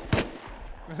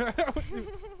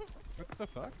 What the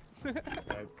fuck?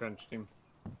 I crunched him.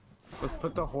 Let's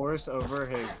put the horse over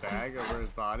his bag, over his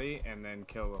body, and then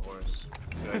kill the horse.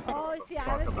 Like, Oh, see,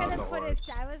 I was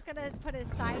gonna put a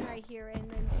sign right here and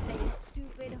then say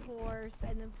 "stupid horse"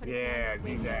 and then put it Yeah, behind the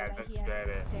do window that. that he That's has to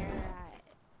better. stare at.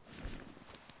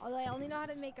 Although I only know how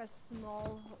to make a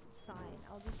small sign.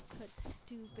 I'll just put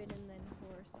 "stupid" and then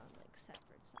 "horse" on like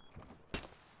separate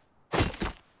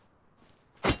signs.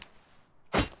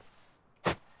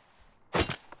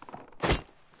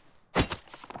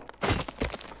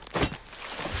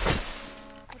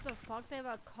 What the fuck? They have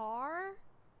a car?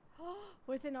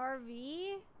 With an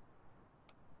RV? I'm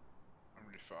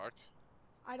gonna be fucked.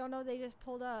 I don't know, they just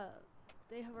pulled up.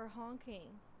 They were honking.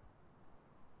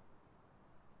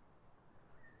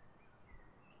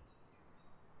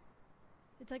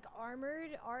 It's like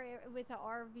armored with an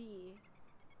RV.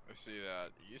 I see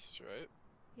that east, right?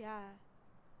 Yeah.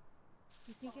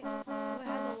 You think it, oh, it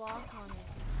has a lock on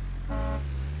it.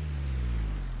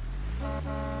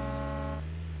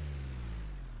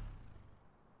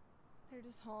 They're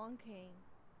just honking.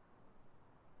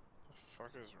 The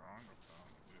fuck is wrong with them,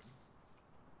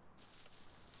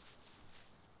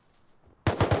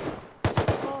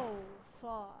 dude? Oh,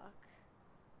 fuck.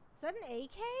 Is that an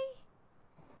AK?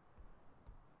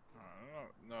 I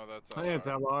don't know. No, that's I think it's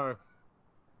LR.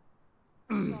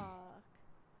 Fuck.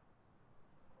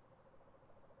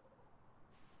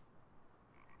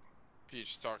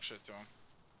 Peach, talk shit to him.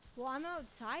 Well, I'm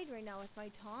outside right now with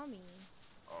my Tommy.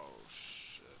 Oh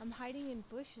shit. I'm hiding in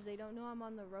bushes. They don't know I'm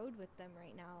on the road with them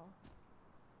right now.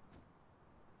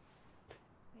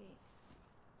 Wait.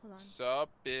 Hold on. Sup,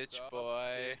 bitch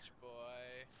boy.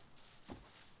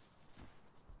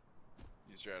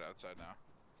 He's right outside now.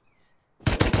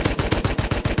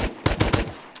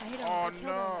 I hit him. Oh I killed him.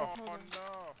 no! I killed Oh him.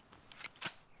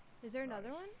 no! Is there another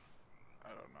one? I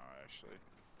don't know actually.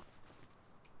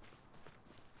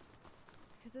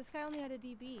 Because this guy only had a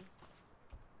DB.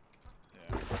 Yeah,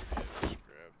 maybe I just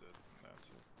grabbed it and that's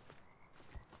it.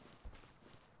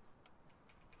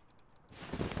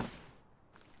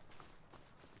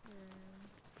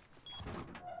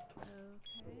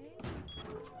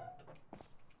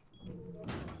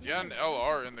 He's got an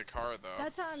LR in the car though.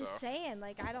 That's what I'm so. saying.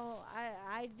 Like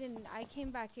I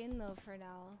came back in though for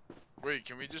now. Wait,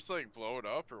 can we just like blow it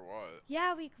up or what?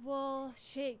 Yeah, well,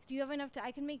 shit. Do you have enough to?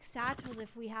 I can make satchels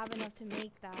if we have enough to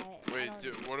make that. Wait,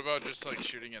 what about just like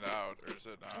shooting it out, or is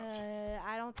it not?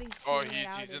 I don't think. Oh, shooting it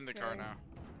out he's in is the car very- now.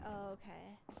 Oh,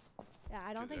 okay. Yeah,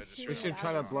 I don't think shooting We should it try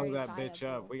out to is blow very that bitch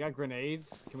viable. up. We got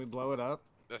grenades. Can we blow it up?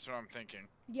 That's what I'm thinking.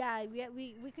 Yeah,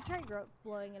 we could try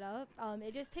blowing it up.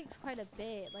 It just takes quite a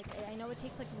bit. Like I know it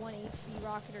takes like 1 HV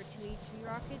rocket or 2 HV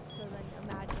rockets. So then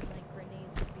imagine like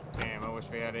grenades would be. Damn, I wish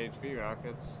we had HV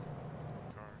rockets.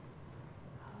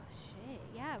 Oh shit!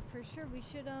 Yeah, for sure. We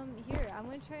should here. I'm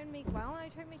gonna try and make. Why don't I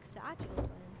try and make satchels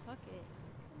then? Fuck it.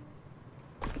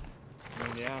 I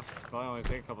mean, yeah, probably only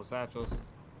take a couple satchels.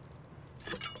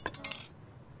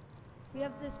 We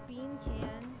have this bean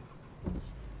can.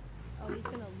 Oh, he's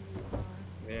gonna leave, huh?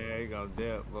 Yeah, you gonna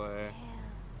dip, boy.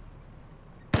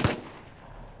 No,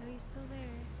 he's still there.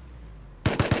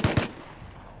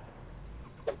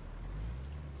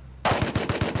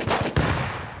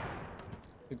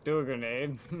 You threw a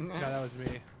grenade. Yeah, that was me.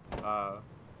 Alright, well.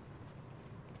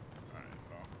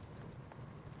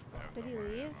 Yeah, Did he don't worry,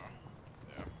 leave? ammo.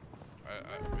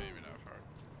 Yeah. Maybe not far.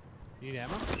 You need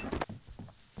ammo?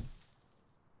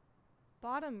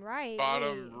 Bottom right.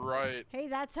 Bottom hey. right. Hey,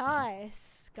 that's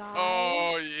us, guys.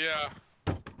 Oh, yeah.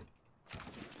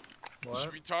 What?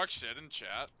 Should we talk shit in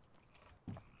chat?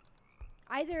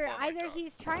 Either Oh my God.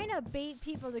 he's trying to bait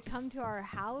people to come to our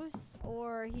house,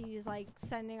 or he's like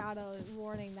sending out a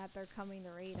warning that they're coming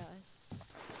to raid us.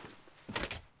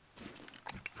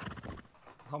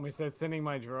 Homie said sending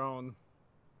my drone.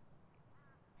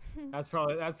 That's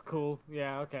cool.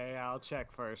 Yeah, okay, yeah, I'll check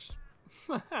first.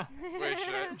 Wait,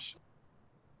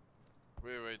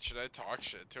 should I talk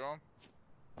shit to him?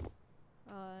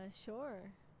 Sure.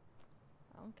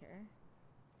 I don't care.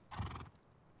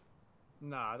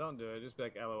 Nah, don't do it. Just be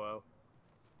like LOL.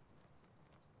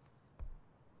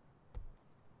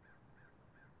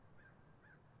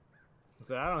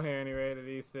 So I don't hear any rated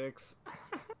E6.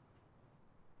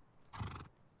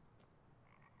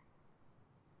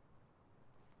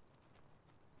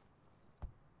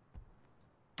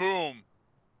 Boom!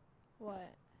 What?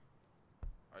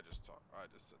 I just said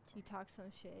something. You talk some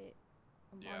shit.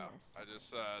 Yeah, Among Us. I just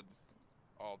said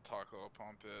all Taco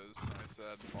Pump is. I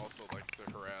said also likes to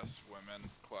harass women.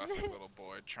 Classic little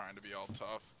boy trying to be all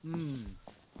tough. Hmm.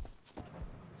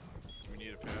 Do we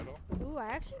need a paddle? Ooh, I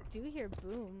actually do hear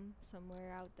boom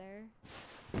somewhere out there.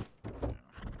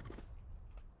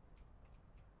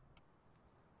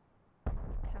 Okay,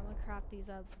 I'm gonna craft these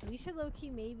up. We should low-key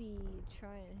maybe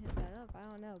try and hit that up. I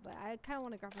don't know, but I kind of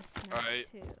want to grab a snack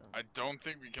too. I don't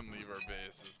think we can leave our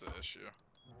base is the issue.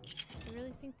 You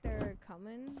really think they're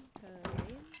coming to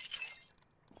raid?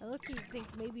 I low-key think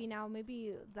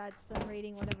maybe that's them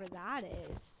raiding whatever that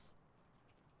is.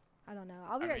 I don't know.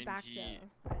 I'll be right back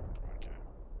though. Okay.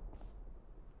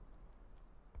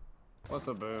 What's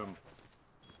a boom?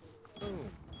 Boom.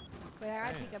 Wait, I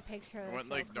gotta take a picture of this Went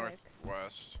like real quick.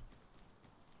 northwest.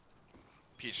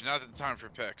 Peach, not the time for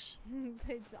pics.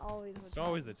 It's always the time. It's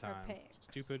always the for time. pics.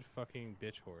 Stupid fucking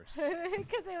bitch horse.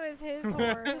 Because it was his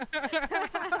horse.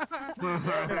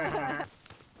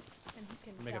 And he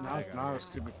can Make a die bag Not out a of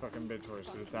stupid fucking bitch horse,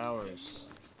 it's ours.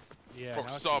 Yeah.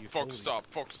 Focus up,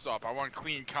 focus up. I want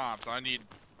clean comps. I need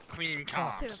clean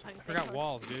comps. I forgot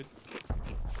walls, dude.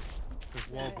 There's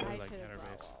walls I that are like should've at our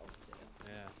brought base. walls, too.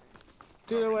 Yeah.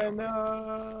 To the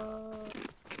window!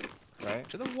 Right?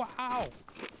 To the wow!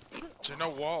 To no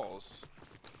walls.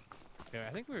 Yeah,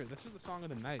 I think this is the song of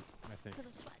the night, I think.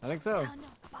 I think so.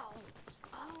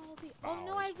 Oh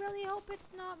no, I really hope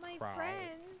it's not my Proud.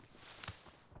 friends.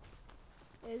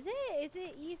 Is it? Is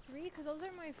it E3? Because those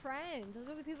are my friends. Those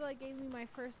are the people that gave me my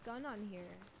first gun on here.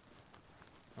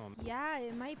 Yeah,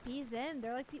 it might be them.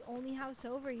 They're like the only house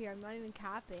over here. I'm not even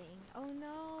capping. Oh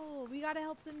no, we gotta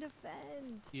help them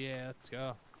defend. Yeah, let's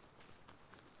go.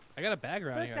 I got a bag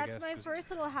around Look, here, I that's guess. my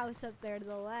first little house up there to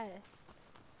the left.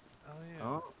 Oh,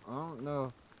 yeah. Oh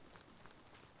no.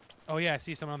 Oh, yeah, I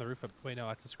see someone on the roof. Wait, no,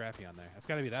 that's the Scrappy on there. That's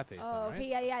gotta be that base, Oh, then,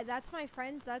 okay, right? yeah, that's my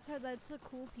friends. That's the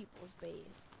cool people's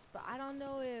base. But I don't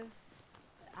know if,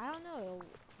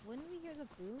 wouldn't we hear the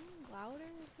boom louder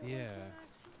if it Yeah. wasn't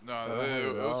actually? No,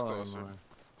 it was closer.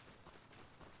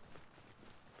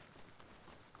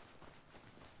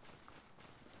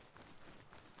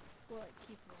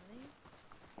 keep running.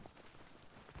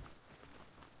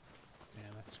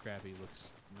 Man, that Scrappy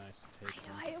looks nice to take.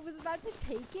 I know, I was about to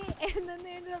take it, and then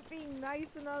they ended up being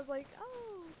nice, and I was like,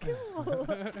 oh, cool.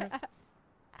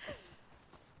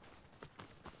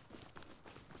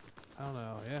 I don't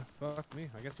know. Yeah, fuck me.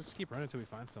 I guess let's keep running until we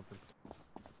find something.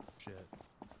 Shit.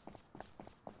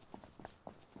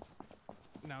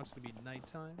 Now it's gonna be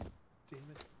nighttime. Damn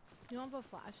it. You don't have a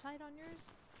flashlight on yours?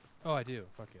 Oh, I do.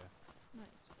 Fuck yeah.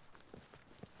 Nice.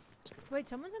 Wait,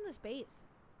 someone's in this base.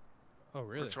 Oh,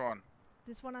 really? Which one?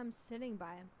 This one I'm sitting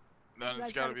by. Then You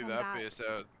it's guys gotta be come that back. base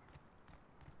out.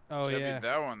 Oh, It's gotta yeah. be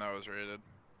that one that was raided.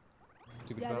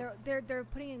 Yeah, they're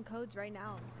putting in codes right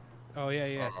now. Oh, yeah,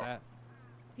 yeah, it's that.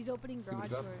 He's opening garage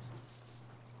doors.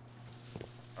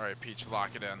 Alright, Peach,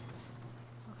 lock it in. Okay.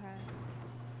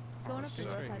 He's going up the This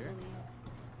roof, right I here? believe.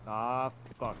 Ah,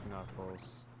 fuck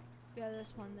Knuckles. Yeah,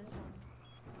 this one.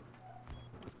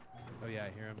 Oh, yeah, I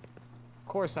hear him. Of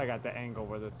course I got the angle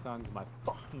where the sun's my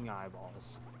fucking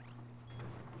eyeballs.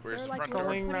 Where's They're the like front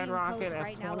literally door? Red putting in Rocket codes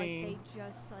right now, like F20. they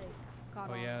just like got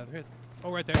Oh, on. yeah. They're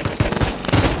oh, right there. Oh, that's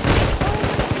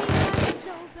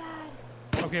so bad.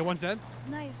 Okay, one's dead.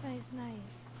 Nice, nice,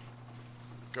 nice.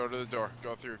 Go to the door.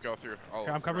 Go through. Go through. All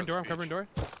Okay, I'm covering door. I'm covering door.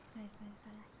 Nice, nice,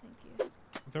 nice. Thank you.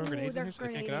 I'm throwing Ooh, grenades in they're here so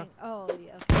they can't get out. Oh,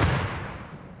 yeah. Okay.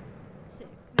 Sick.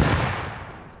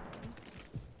 Nice.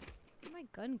 Where'd my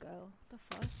gun go? What the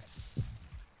fuck?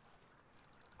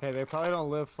 Okay, they probably don't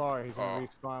live far. He's gonna Oh.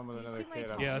 respawn with You another see my kid.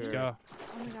 top? I'm Yeah, let's sure. go.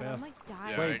 Oh my Let's god, bail. I'm like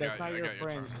dying. Yeah, Wait, I that's got not you, I your got your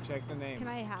friend. target. Check the name. Can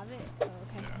I have it? Oh,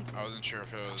 okay. Yeah, I wasn't sure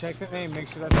if it was. Check the name. this Make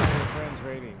one. sure that's not your friend's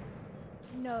rating.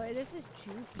 No, this is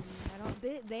Joopy. I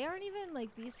don't. They aren't even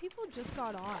like these people just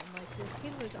got on. Like this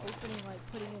kid was opening, like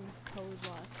putting in code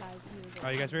locks as he was.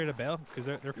 Are you guys ready to bail? Because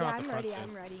they're Yeah, coming out I'm the front ready. soon.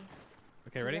 I'm ready.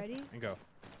 Okay, You ready? ready? And go.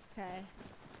 Okay.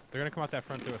 They're gonna come out that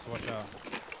front door, so watch out.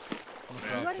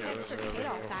 Yeah, You gotta yeah, get that's the really kid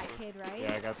off cool. that kid, right?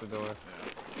 Yeah, I got the door.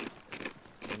 Yeah.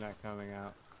 They're not coming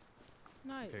out.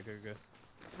 Nice. Okay, good.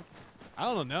 I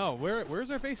don't know.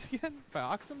 Where's our base again? By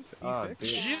Oxum's? Oh, E6? dude.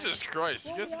 Jesus Christ!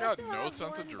 Well, You guys we got also no have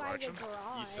sense of one by the direction.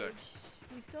 garage. E6.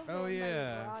 We still have Oh, one by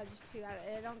yeah. the garage too.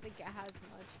 I don't think it has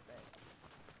much,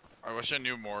 but. I wish I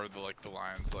knew more of the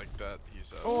lines like that. He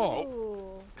says. Oh.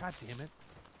 Ooh. God damn it.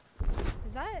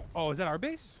 Is that? Oh, is that our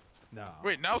base? No.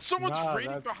 Wait, now someone's Nah,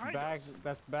 raiding that's behind back, us.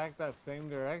 That's back that same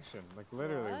direction. Like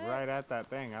literally What? right at that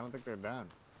thing. I don't think they're done.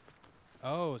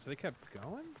 Oh, so they kept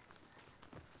going?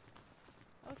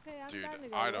 Okay, I'm Dude, down to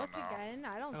go I don't look know. again.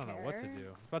 I don't I don't care. know what to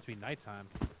do. It's about to be nighttime.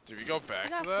 Did we go I back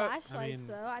got to that? flashlights mean,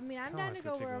 though. I mean, I'm oh, down it's to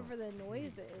gonna go take a wherever the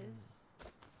noise is.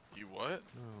 You what?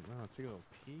 No, take a little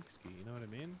peek ski. You know what I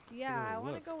mean? Yeah, I want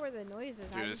to look. go where the noise is.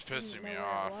 Dude, I it's just pissing didn't me know where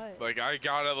off. it was. Like I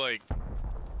gotta like.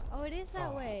 Oh, it is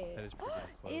that Oh, way. that is pretty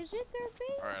close. Is it their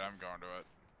base? All right, I'm going to it.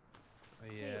 Oh,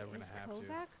 yeah, we're Wait, gonna have to.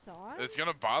 Kovacs on? It's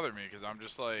gonna bother me because I'm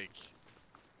just like.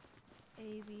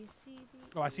 A B C D.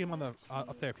 Oh, I see him on the E, F,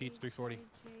 up there, G, Peach, H, 340 I, J,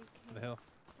 on the K. hill.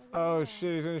 Oh Yeah.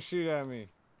 shit, he's gonna shoot at me.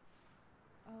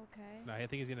 Okay. No, I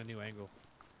think he's getting a new angle.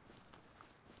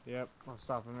 Yep, I'm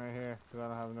stopping right here because I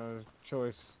don't have no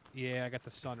choice. Yeah, I got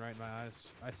the sun right in my eyes.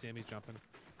 I see him. He's jumping.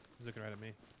 He's looking right at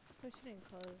me. Push it in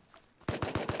close.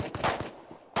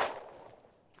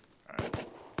 Alright.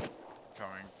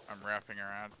 Coming. I'm wrapping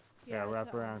around. Yeah, that's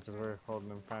wrap what around I'm because trying we're to holding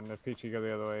them do. kind of. Peachy, go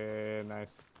the other way. Yeah, nice.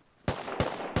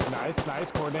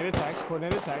 Nice. Coordinated attacks.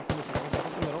 Coordinated attacks. In the second, back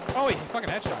in the middle. Oh, he fucking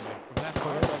headshot me. From that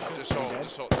far. Just hold. dead?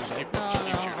 Just hold. Just keep No,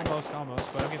 shooting.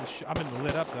 almost. But I'm getting I'm getting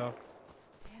lit up though.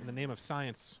 In the name of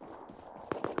science.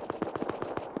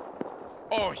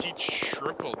 Oh, he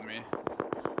tripled me.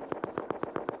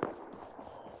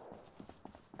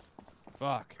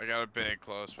 Fuck. I got a big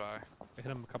close by. I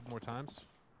hit him a couple more times.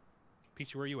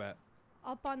 Peachy, where you at?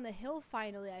 Up on the hill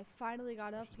finally. I finally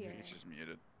got up here. He's just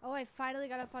muted. Oh, I finally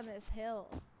got up on this hill.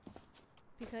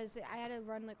 Because I had to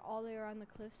run like all the way around the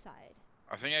cliffside.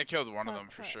 I think I killed one of Fuck, them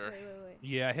for fuck. sure. Wait.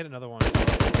 Yeah, I hit another one. Oh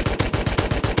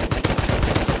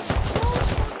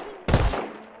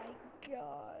my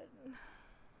god.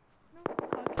 No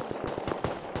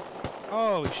fucking.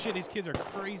 Holy shit, these kids are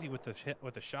crazy with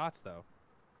the shots though.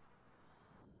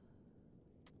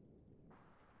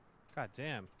 God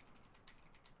damn.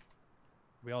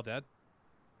 We all dead?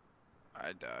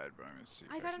 I died, but I'm gonna see.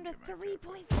 I if got him can to get my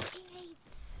 3.8.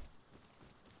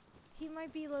 He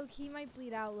might be low key, he might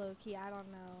bleed out low key. I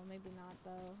don't know. Maybe not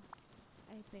though.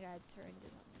 I think I'd surrendered on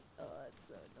me. Oh, that's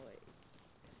so annoying.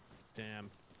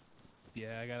 Damn.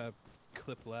 Yeah, I got a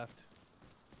clip left.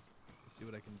 Let's see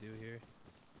what I can do here.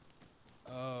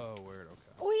 Oh, word,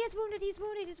 okay. Oh, he is wounded, he's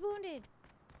wounded.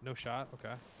 No shot,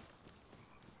 okay.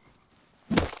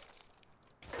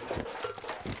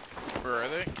 Where are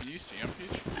they? Can you see them,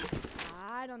 Peach?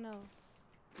 I don't know.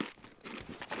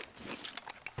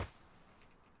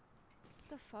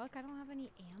 the fuck? I don't have any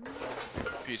ammo.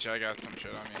 Peach, I got some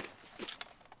shit on me.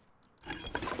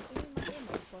 Give me my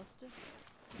ammo, Buster.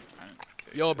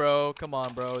 Yo, bro, come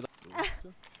on, bro.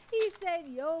 He said,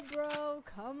 yo, bro,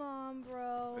 come on,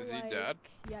 bro. Is he dead?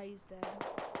 Yeah, he's dead.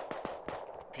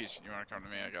 Peach, you wanna come to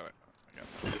me? I got it.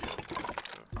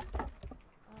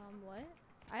 What?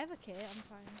 I have a kit, I'm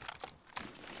fine.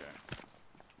 Okay.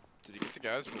 Did you get the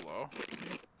guys below?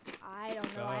 I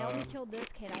don't know, I only killed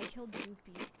this kid. I killed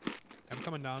Droopy. I'm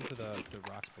coming down to the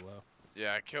rocks below.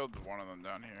 Yeah, I killed one of them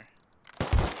down here.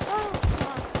 Oh,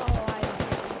 fuck. Oh, I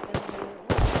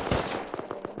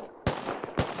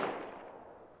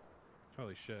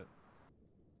Holy shit.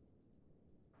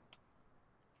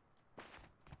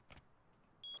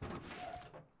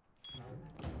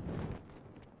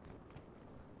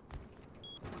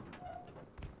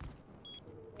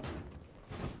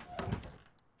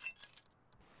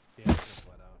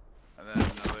 And then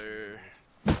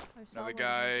another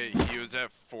guy, he was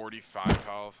at 45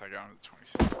 health. I got him to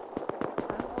 26.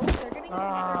 They're gonna get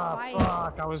Ah, fight.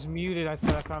 fuck! I was muted. I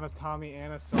said I found a Tommy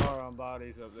and a Sauron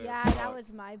bodies up there. Yeah, that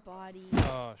was my body.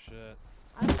 Oh shit.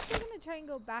 I was still gonna try and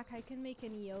go back. I can make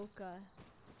an Ioka.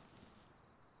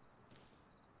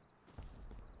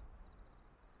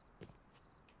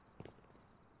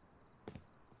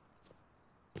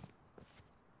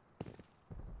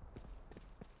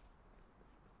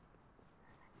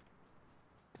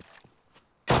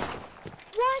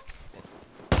 What?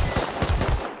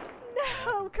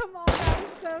 No, come on, that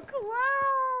was so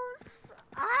close.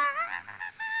 Ah!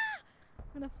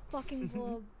 I'm gonna fucking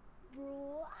blow.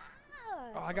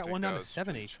 Oh, I got one down to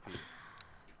 7 HP.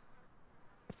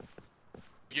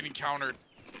 Getting countered.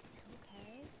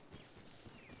 Okay.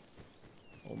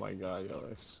 Oh my god, yo,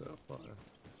 that's so fun.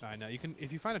 I know, you can,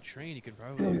 if you find a train, you can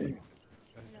probably,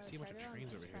 I see a bunch of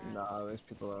trains over here. Nah, there's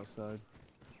people outside.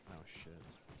 Oh shit.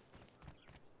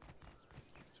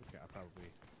 It's okay, I'll probably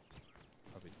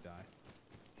die.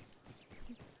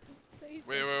 So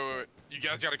Wait. You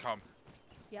guys gotta come.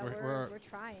 Yeah, we're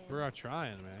trying. We're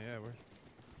trying, man. Yeah, we're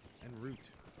en route.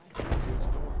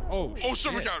 Oh, oh,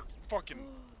 someone got fucking.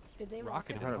 Did they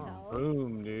rocket rocket themselves?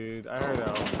 Boom, dude. I heard a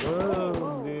boom,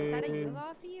 Whoa, dude. was that a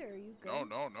Yugoffy or are you good?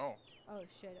 No. Oh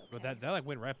shit, okay. But that like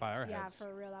went right by our heads. Yeah,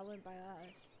 for real, that went by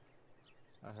us.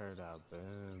 I heard a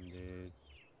boom, dude.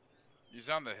 He's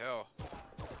on the hill.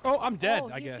 Oh, I'm dead, Oh,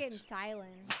 I guess. he's getting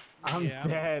silenced. I'm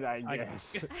dead, I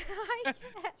guess.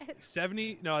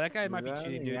 70? No, that guy might be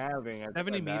cheating, dude.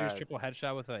 70 meters, died. triple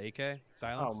headshot with an AK.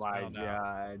 Silence. Oh my no.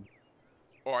 god.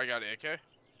 Oh, I got AK.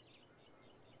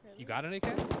 You got an AK?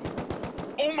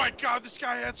 Oh my god, this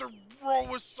guy has a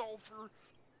row of sulfur.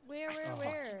 Where?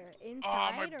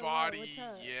 Inside Oh, my or body. what? What's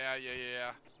up?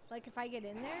 Yeah. Like if I get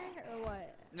in there or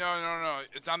what? No.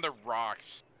 It's on the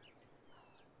rocks.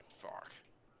 Fuck.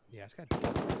 Yeah, it's got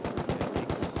fucking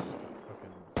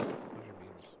 100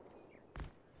 meters.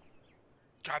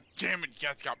 God damn it, you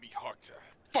guys got me hooked.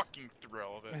 Fucking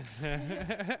thrill of it.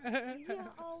 You're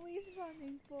always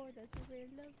running for the thrill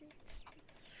of it.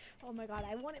 Oh my god,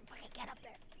 I want to fucking get up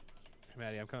there.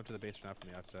 Maddie, I'm coming to the base now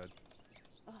from the outside.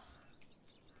 Ugh.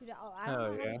 Dude, I don't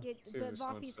know how to get. See if But there's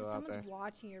Voffy, still so out someone's there.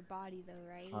 watching your body though,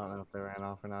 right? I don't know if they ran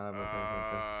off or not.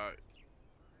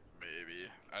 Maybe.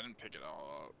 I didn't pick it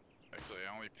all up. Actually,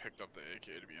 I only picked up the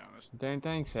AK to be honest.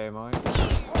 Thanks, hey, Mike. That's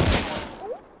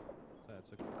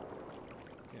okay.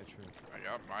 Yeah, true. I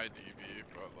got my DB,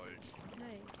 but like,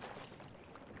 Nice.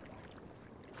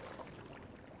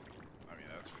 I mean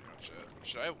that's pretty much it.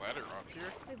 Should I let her up here?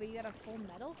 Wait, but you got a full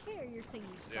metal kit, or you're saying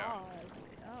you Yeah. saw it?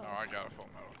 Oh. No, I got a full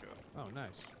metal kit. Oh,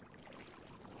 nice.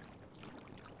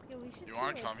 Yeah, we should You see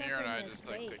want to what's come up here and in I this just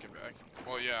like take it base. back?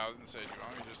 Well, yeah, I was gonna say, do you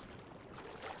want me to just?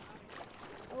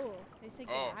 Oh, they said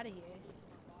get Oh. out of here.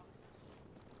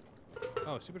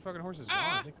 Oh, stupid fucking horse is gone.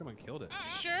 I think someone killed it.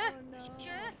 Sure. Oh no.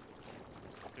 Sure.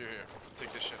 Here,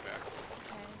 take this shit back.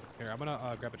 Okay. Here, I'm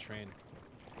gonna grab a train.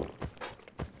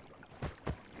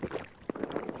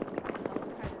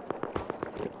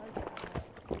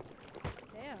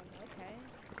 Damn, okay.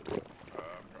 Probably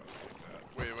take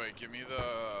that. Wait, give me the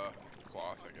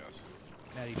cloth, I guess.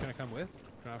 Maddie, you trying to come with?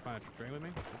 Trying to find a train with me?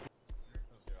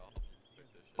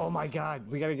 Oh my god,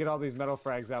 we gotta get all these metal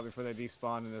frags out before they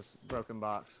despawn in this broken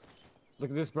box. Look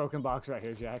at this broken box right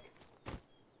here, Jack.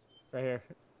 Right here.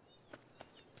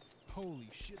 Holy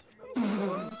shit. Oh my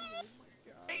god.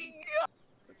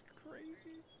 That's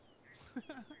crazy.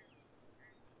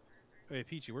 Wait,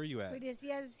 Peachy, where are you at? Wait, is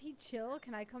he chill?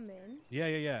 Can I come in?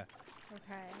 Yeah.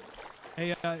 Okay.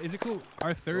 Hey, is it cool?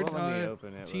 Our third Won't let me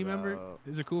open it team member, without-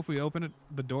 is it cool if we open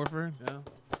the door for her? No?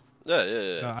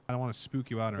 Yeah. No, I don't want to spook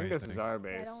you out I or think anything. this is our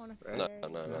base. I don't want to right? scare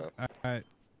No. Alright.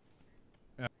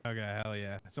 Okay, hell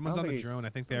yeah. Someone's on the drone. I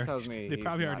think they tells me they he's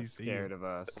probably not already see scared you. of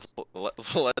us.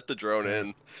 Let the drone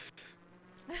in.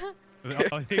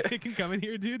 Oh, they can come in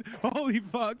here, dude. Holy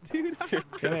fuck, dude.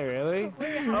 Can they really?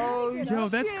 Oh, yo,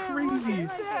 that's crazy.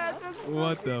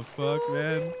 What the fuck,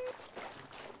 man?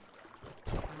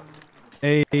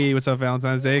 Hey, what's up,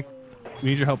 Valentine's Day? We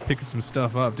need your help picking some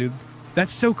stuff up, dude.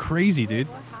 That's so crazy, dude.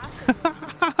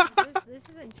 This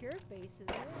isn't your face, is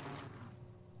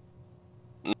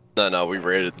it? No, we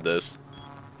raided this.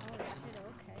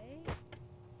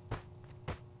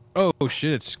 Oh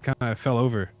shit, it's kind of fell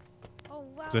over. Oh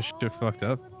wow. That shit fucked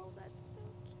up.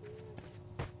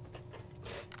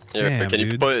 Yeah, Damn, can you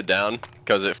dude. put it down?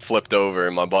 Because it flipped over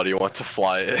and my buddy wants to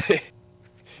fly it.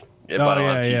 But I don't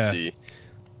have TC.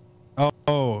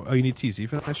 Oh, you need TC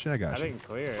for that shit? I got I you. didn't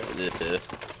clear it. Yeah.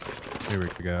 Here we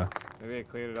go. Maybe it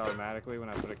cleared it automatically when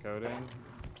I put a code in.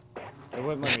 It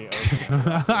wouldn't let me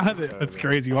open it. That's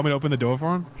crazy. You want me to open the door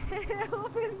for him?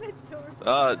 Open the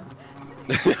door.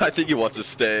 I think he wants to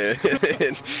stay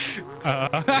in.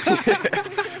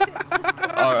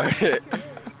 Alright.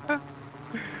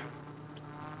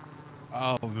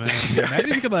 Oh man. Yeah, imagine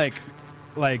if you could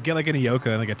like get like an Ioka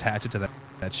and like attach it to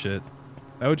that shit.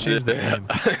 That would change the game.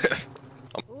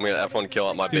 I'm gonna F1 kill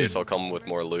at my base. I'll come with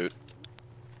more loot.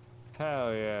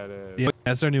 Hell yeah, dude. Yeah,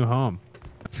 that's our new home.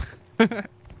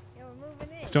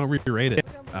 Just don't re-rate it.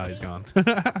 Oh, he's gone.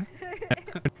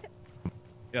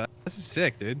 Yeah, this is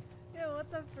sick, dude. Yo, what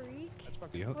the freak? That's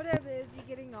fucking dope. What is he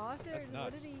getting off there? That's What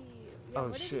nuts. did he? Yeah, Oh,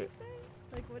 what did shit. he say?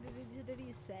 Like, what did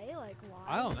he say? Like, why?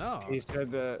 I don't know. He said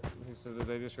that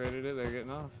they just raided it. They're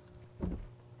getting off.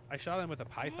 I shot him with a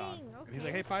python. Dang, And he's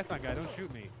like, "Hey, python guy, don't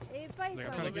shoot me." Hey, He's like,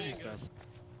 I'm trying to give you guys. stuff.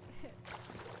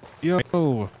 Yo.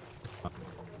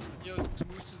 Yo, it's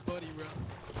Moose's buddy, bro.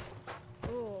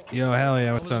 Yo, hell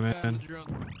yeah, what's up, man?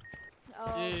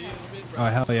 Oh,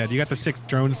 hell yeah, you got the sick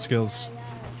drone skills.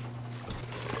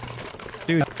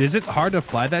 Dude, is it hard to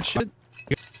fly that shit?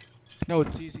 No,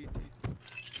 it's easy.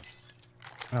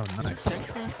 Oh, Is there nice. tech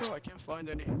trash, bro? I can't find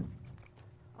any.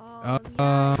 I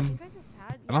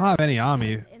don't have any on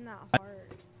me. In that heart.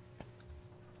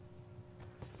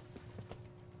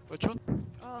 Which one?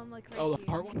 Like right Oh, the here.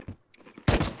 part one?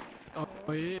 Oh,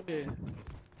 yeah.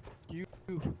 You.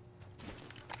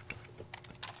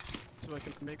 So I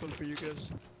can make one for you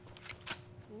guys.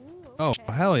 Oh,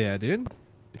 hell yeah, dude.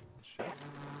 There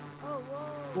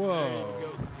you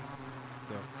go.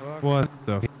 What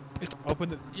the? It's, Open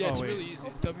the. yeah, oh, it's wait. really easy.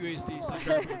 WASD, so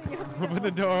drag it. Open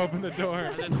the door, open the door.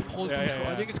 And then hold Yeah, control.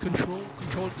 yeah. I think it's control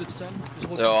to descend. Just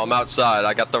hold Yo, control. I'm outside.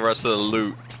 I got the rest of the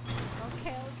loot.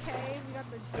 Okay, we got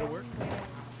the It'll work.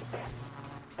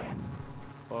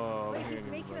 Oh, Wait, he's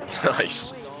making a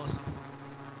Nice. noise. It's awesome.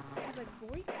 He's like,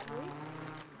 boink, boink.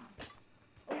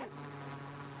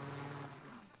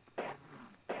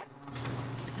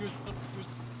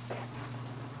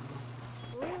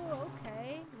 Ooh,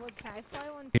 okay. Well, can I fly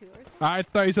one too or something? I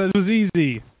thought you said this was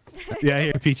easy. Yeah,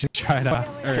 here, Peach, try it out.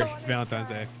 Or Valentine's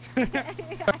Day.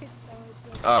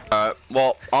 Alright,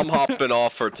 well, I'm hopping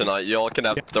off for tonight. Y'all can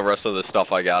have the rest of the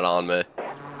stuff I got on me.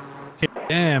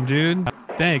 Damn, dude.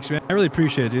 Thanks, man. I really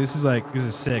appreciate it, dude. This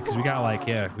is sick. Cause we got like,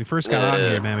 we first got on Yeah.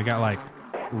 here, man. We got like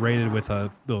raided with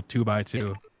a little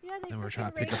 2x2. And we're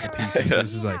trying to pick up the pieces. So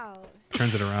this is like,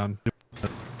 turns it around.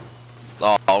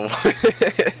 Oh.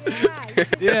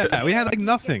 Yeah, we had like Good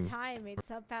nothing. time. It's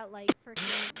up at like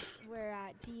freaking. We're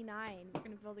at D9. We're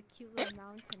gonna build a cute little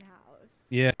mountain house.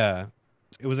 Yeah.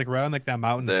 It was like right on like that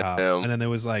mountain top. Damn. And then there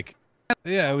was like,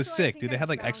 yeah, it was Also, I sick, think dude. They I had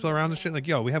like found expo rounds and shit. Like,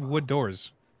 yo, we have wood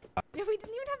doors. Yeah, we didn't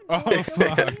even Oh, have doors. We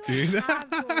fuck, didn't dude. even have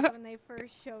doors when they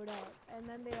first showed up, and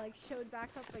then they like showed back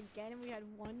up again, and we had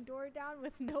one door down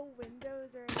with no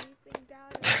windows or anything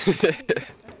down.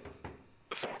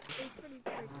 It was pretty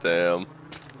freaking. Damn.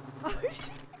 Oh shit.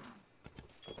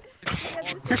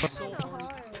 Yeah, this is kinda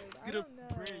hard. I don't know.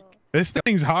 This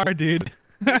thing's hard, dude.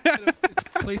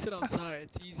 Place it outside.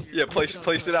 It's easier. Yeah,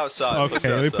 place it outside. Okay,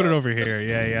 let me put it over here.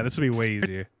 Yeah, this will be way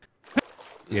easier.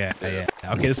 Yeah.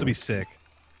 Okay, this will be sick.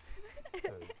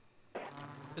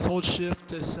 Just hold shift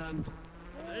to send.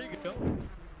 There you go.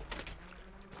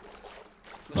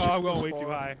 Oh, I'm going way too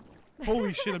high.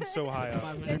 Holy shit, I'm so high up.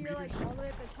 500 You're like meters. all the way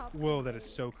at the top. Whoa, that is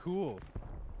so cool.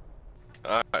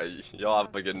 Alright, y'all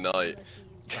have a good night.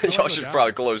 Y'all should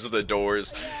probably close the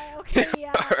doors. Yeah, okay,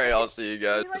 yeah. Alright, I'll see you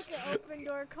guys. We like an open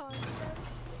door concept.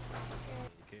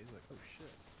 Okay.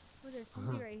 Oh, there's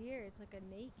somebody right here. It's like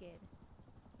a naked.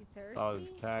 You thirsty? Oh,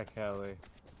 it's Tack Heli.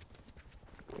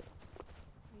 You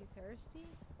thirsty?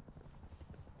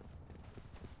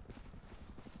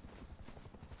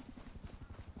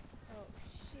 Oh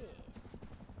shit.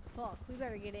 fuck. We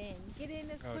better get in. Get in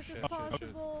as quick shit. as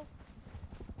possible.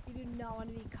 You do not want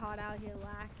to be caught out here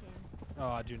lacking. Oh,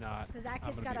 I do not. Because that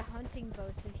kid's got a hunting bow,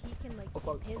 so he can like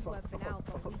keep his weapon out,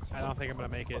 but we can't. I don't think I'm gonna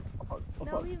make it.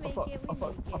 No, we make it. We make it.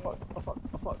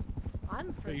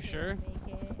 I'm for Are you sure sure?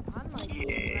 Make it. I'm like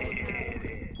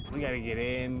right We gotta get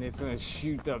in. It's gonna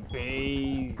shoot the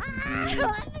base.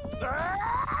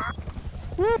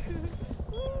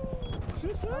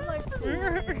 I'm like,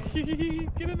 get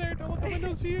in there! Don't let the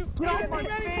window see you! Get off my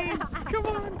face! Come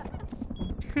on!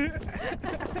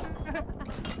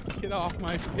 Get off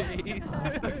my face!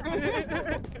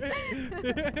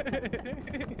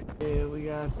 Yeah, we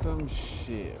got some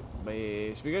shit,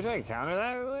 man. Should we go try to counter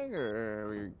that real quick, or are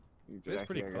we? It's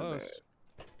pretty close.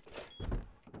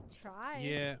 Try.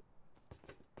 Yeah.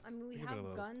 I mean, we Give it a have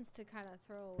little. guns to kind of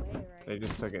throw away, right? They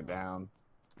just took it down.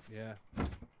 Yeah.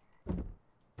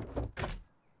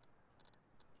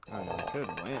 I mean, we could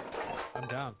win. I'm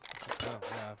down. Let's go.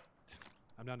 Yeah.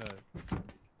 I'm down to.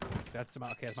 That's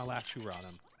my okay. That's my last two round.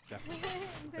 I'm definitely,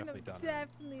 definitely done.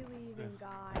 Definitely leaving,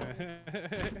 guys.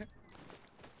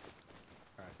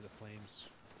 Alright, so the flames.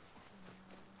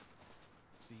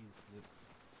 Seize it.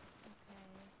 Okay.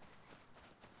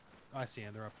 Oh, I see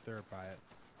them. They're up by it.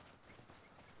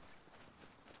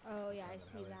 Oh yeah, I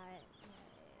see that.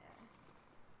 Yeah.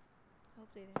 Hope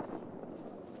they didn't see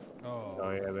that.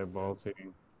 Oh yeah, they're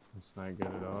bolting. It's not good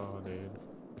at all, dude.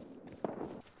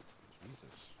 Jesus.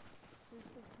 Is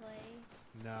this a play?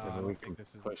 No, Yeah, I but we don't can think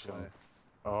this is the push 'em. play.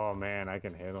 Oh man, I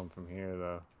can hit them from here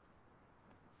though.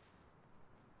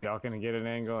 Y'all can get an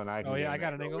angle, and I can. Oh yeah, get I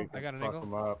got an angle. We I can got an fuck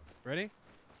angle. 'em up. Ready?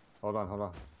 Hold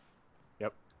on.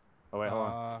 Yep. Oh wait, hold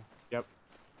on. Yep.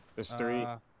 There's three.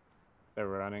 They're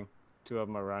running. Two of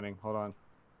them are running. Hold on.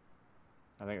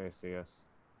 I think they see us.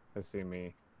 They see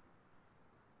me.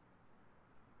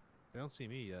 They don't see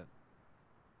me yet.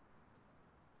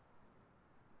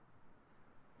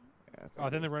 Yeah, Oh,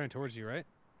 then they're running towards you, right?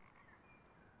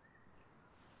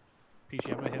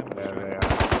 Peachy, I'm gonna hit him. There they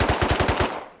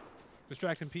Distract. are.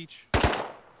 Distract him, Peach.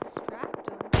 Distract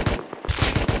him.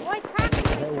 Oh, I cracked him.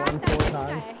 I cracked that one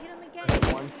guy. I hit him again. I hit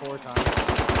one 4 times.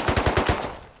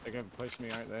 They're gonna push me,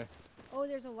 aren't they? Oh,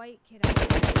 there's a white kid out there.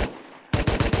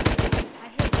 I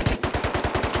hit him.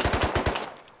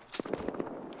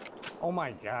 Oh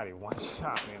my god, he one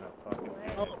shot me in the fucking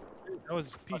head. Oh, that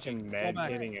was Peachy. Fucking med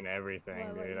back. hitting and everything,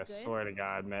 What, dude. you I good? swear to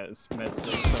God, med still works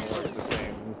the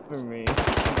same for me. Come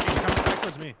back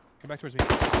towards me. Come back towards me.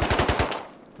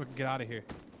 We can get out of here.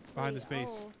 Behind this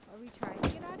base. Oh, are we trying to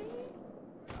get out of here?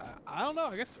 I don't know.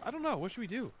 I guess I don't know. What should we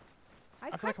do? I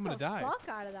feel like I'm gonna die. Fuck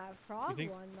out of that frog You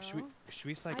think? one though. Should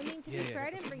we like? I mean, to be fair, I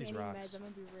didn't bring any meds. I'm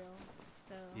gonna be real.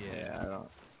 So. Yeah, I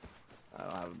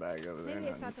don't have a bag over there. Maybe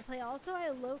it's not the play. Also, I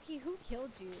low-key, who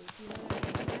killed you? Do you know what I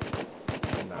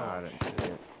mean? No, I didn't see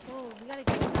it. Oh, we gotta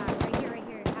kill that. Right here.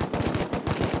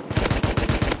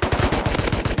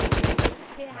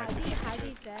 Hit Hazzy.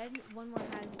 Hazzy's dead. One more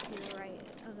Hazzy to the right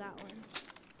of that one.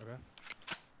 Okay.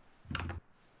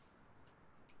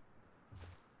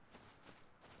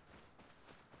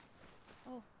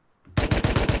 Oh.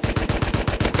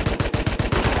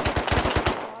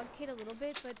 Frog kid a little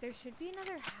bit, but there should be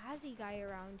another Hazzy guy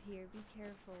around here. Be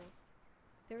careful.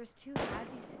 There was 2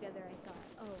 Hazzies together, I thought.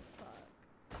 Oh, fuck.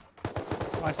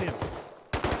 Oh, I see him.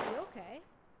 You okay?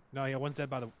 No, yeah, one's dead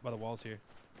by the walls here.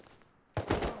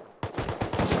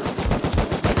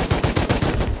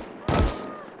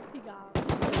 He got him.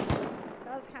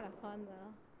 That was kind of fun,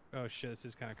 though. Oh shit, this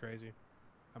is kind of crazy.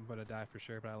 I'm gonna die for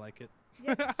sure, but I like it.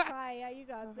 Yeah, just try. Yeah, you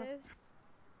got this.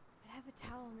 I have a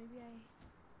towel. Maybe I don't know.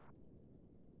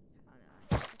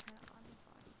 I have to kind of on the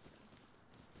body, so.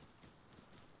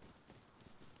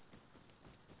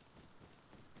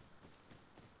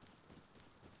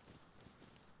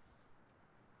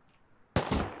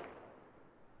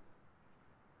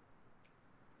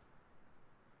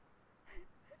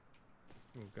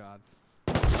 Oh god.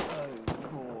 Oh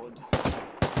god.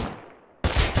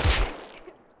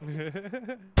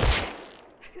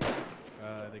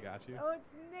 They got you. Oh,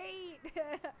 it's Nate.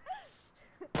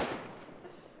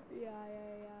 yeah.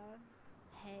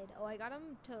 Head. Oh, I got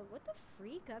him to what the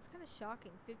freak? That's kind of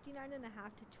shocking. 59.5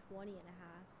 to 20.5.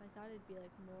 I thought it'd be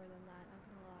like more than that. Not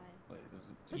gonna lie. Wait, is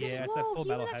it But yeah, then, it's whoa, that full he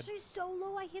metal was head. actually so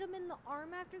low. I hit him in the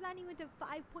arm after that, and he went to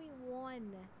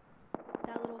 5.1.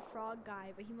 That little frog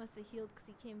guy, but he must have healed because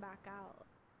he came back out.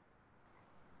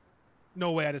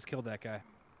 No way, I just killed that guy.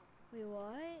 Wait,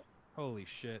 what? Holy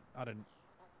shit! I didn't.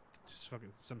 Just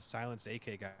fucking some silenced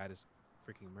AK guy I just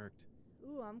freaking murked.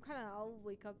 Ooh, I'll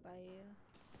wake up by you.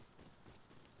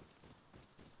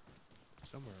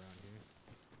 Somewhere around here.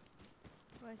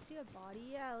 Oh, I see a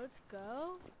body. Yeah, let's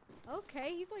go.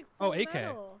 Okay, he's like Oh, full AK.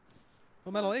 metal.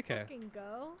 Full metal Let's AK. fucking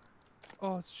go.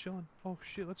 Oh, it's chilling. Oh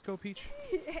shit, let's go, Peach.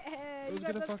 Yeah, Let's you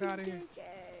get got the fuck out of pink here.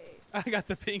 AK. I got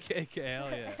the pink AK. Hell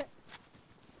yeah.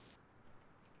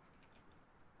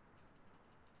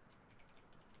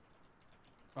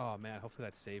 Oh man, hopefully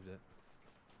that saved it.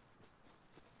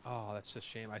 Oh, that's a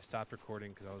shame. I stopped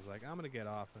recording because I was like, I'm gonna get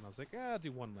off, and I was like, I'll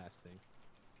do one last thing.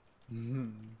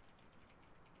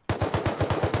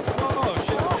 Oh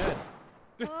shit, I'm dead.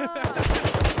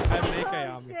 I have an AK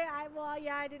on me. Shit, well,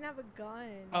 yeah, I didn't have a gun.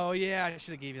 Oh yeah, I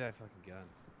should have gave you that fucking gun.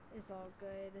 It's all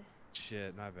good.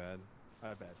 Shit, my bad.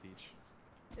 My bad, Peach.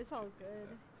 It's all good.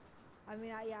 I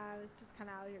mean, I was just kind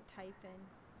of out here typing.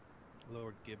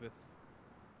 Lord giveth.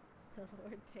 The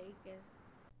Lord taketh.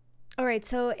 All right,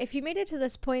 so if you made it to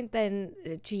this point, then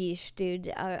geesh,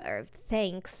 dude,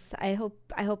 thanks. I hope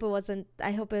it wasn't.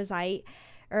 I hope it was I.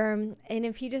 And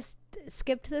if you just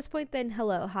skipped to this point, then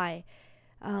hello, hi.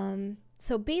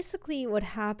 So basically what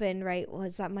happened, right,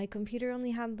 was that my computer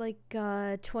only had like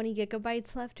 20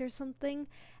 gigabytes left or something,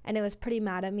 and it was pretty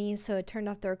mad at me, so it turned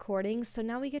off the recording. So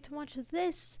now we get to watch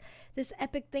this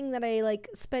epic thing that I like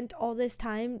spent all this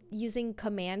time using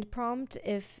command prompt.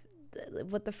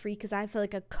 What the freak, because I feel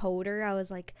like a coder. I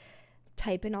was like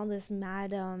typing all this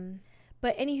mad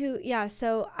but anywho, yeah,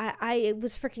 so I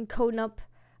was freaking coding up.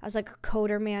 I was like a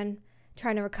coder, man,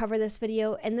 trying to recover this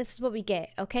video, and this is what we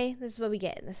get, okay? This is what we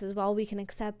get. This is all we can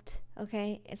accept,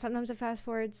 okay? And sometimes it fast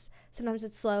forwards, sometimes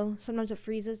it's slow, sometimes it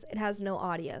freezes. It has no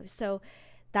audio, so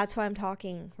that's why I'm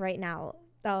talking right now.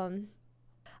 All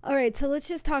right, so let's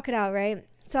just talk it out, right?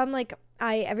 So I'm like,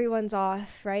 everyone's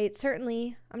off, right?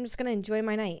 Certainly, I'm just gonna enjoy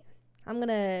my night. I'm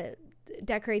gonna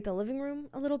decorate the living room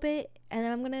a little bit, and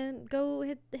then I'm gonna go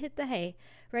hit the hay,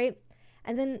 right?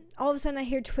 And then all of a sudden I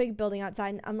hear twig building outside,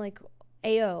 and I'm like,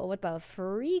 ayo, what the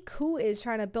freak? Who is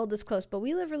trying to build this close? But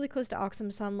we live really close to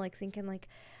Oxum, so I'm like thinking like,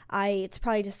 it's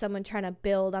probably just someone trying to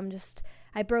build.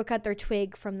 I broke out their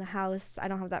twig from the house. I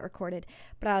don't have that recorded,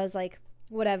 but I was like,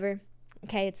 whatever.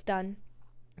 Okay, it's done.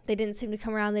 They didn't seem to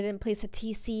come around. They didn't place a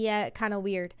TC yet. Kind of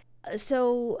weird.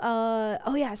 So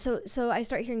I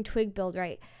start hearing twig build,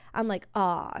 right? I'm like,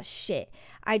 aw, shit.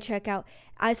 I check out.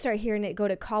 I start hearing it go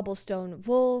to cobblestone.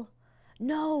 Well,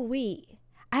 no, wait.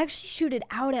 I actually shoot it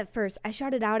out at first. I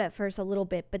shot it out at first a little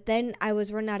bit, but then I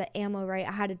was running out of ammo, right?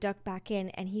 I had to duck back in,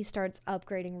 and he starts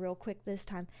upgrading real quick this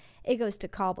time. It goes to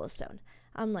cobblestone.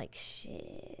 I'm like,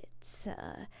 shit.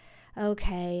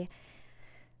 Okay.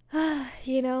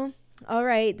 You know? All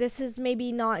right, this is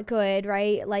maybe not good,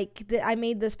 right? Like, I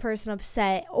made this person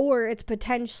upset, or it's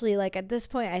potentially, like, at this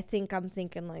point, I'm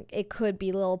thinking, like, it could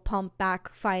be Lil Pump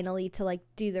back finally to, like,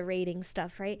 do the raiding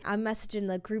stuff, right? I'm messaging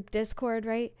the group Discord,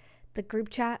 right? The group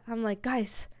chat. I'm like,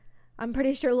 guys, I'm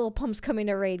pretty sure Lil Pump's coming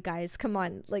to raid, guys. Come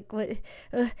on. Like, what?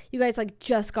 You guys, like,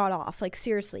 just got off. Like,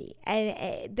 seriously.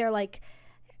 And they're like,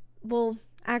 well,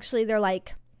 actually, they're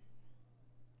like,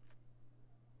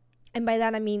 and by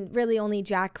that, I mean, really only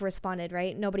Jack responded,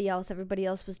 right? Nobody else. Everybody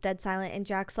else was dead silent. And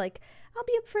Jack's like, I'll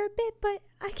be up for a bit, but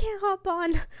I can't hop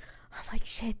on. I'm like,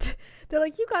 shit. They're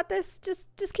like, you got this.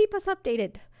 Just keep us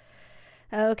updated.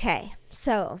 Okay.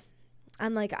 So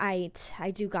I'm like, I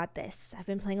do got this. I've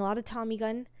been playing a lot of Tommy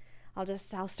Gun. I'll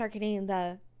start getting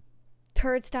the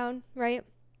turrets down, right?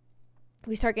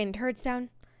 We start getting turrets down.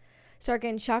 Start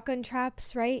getting shotgun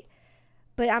traps, right?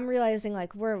 But I'm realizing,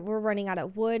 like, we're running out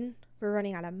of wood. We're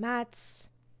running out of mats,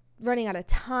 running out of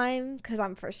time, because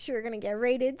I'm for sure going to get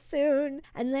raided soon.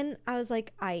 And then I was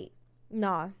like, I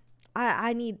want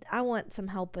some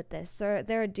help with this.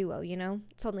 They're a duo, you know?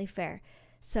 It's only fair.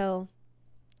 So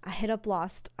I hit up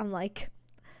Lost. I'm like,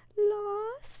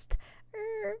 Lost?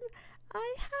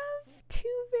 I have 2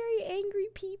 very angry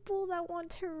people that want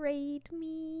to raid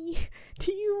me.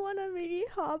 Do you want to maybe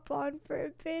hop on for a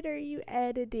bit, or are you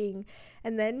editing?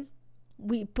 And then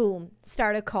we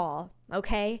start a call,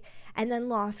 okay? And then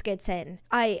Lost gets in.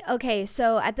 Okay,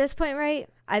 so at this point, right,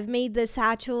 I've made the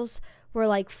satchels. We're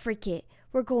like, frick it.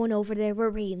 We're going over there. We're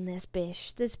raiding this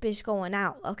bitch. This bitch going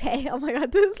out, okay? Oh my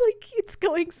god, it's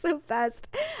going so fast.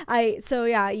 So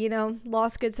yeah, you know,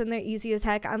 Lost gets in there easy as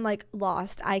heck. I'm like,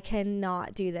 Lost, I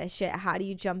cannot do this shit. How do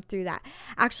you jump through that?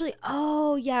 Actually,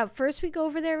 oh yeah, first we go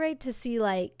over there, right, to see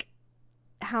like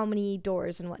how many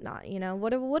doors and whatnot, you know?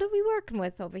 What are we working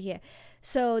with over here?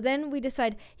 So then we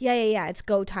decide, yeah, it's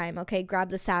go time. Okay, grab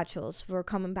the satchels. We're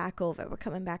coming back over.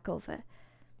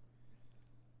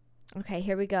 Okay,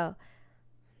 here we go.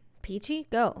 Peachy,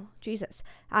 go. Jesus.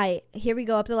 Here we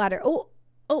go up the ladder. Oh,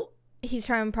 he's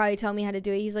trying to probably tell me how to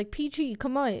do it. He's like, Peachy,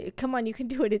 come on, you can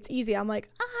do it. It's easy. I'm like,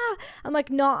 I'm like,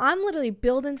 no, I'm literally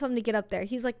building something to get up there.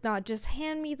 He's like, no, just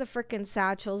hand me the freaking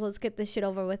satchels. Let's get this shit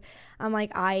over with. I'm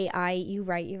like, you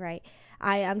right.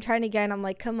 I'm trying again. I'm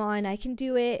like, come on, I can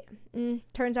do it.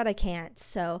 Turns out I can't.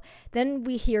 So then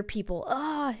we hear people,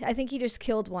 I think he just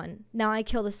killed one. Now I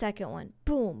kill the second one.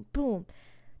 Boom, boom.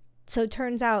 So it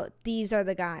turns out these are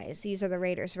the guys. These are the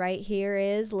raiders, right? Here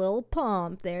is Lil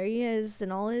Pump. There he is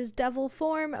in all his devil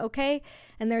form, okay?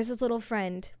 And there's his little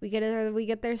friend. We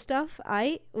get their stuff.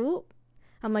 Ooh.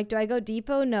 I'm like, do I go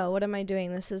depot? No. What am I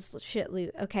doing? This is shit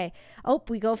loot. Okay. Oh,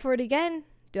 we go for it again.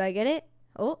 Do I get it?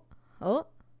 Oh.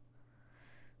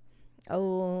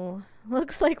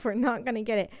 Looks like we're not gonna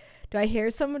get it. Do I hear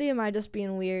somebody? Am I just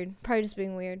being weird? Probably just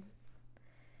being weird.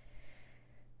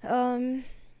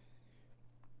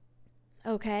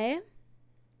 Okay.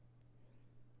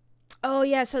 Oh,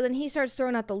 yeah, so then he starts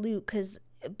throwing out the loot, because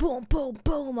boom, boom,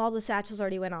 boom, all the satchels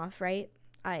already went off, right?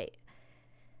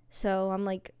 So I'm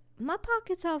like, my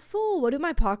pockets are full. What do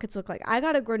my pockets look like? I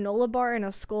got a granola bar and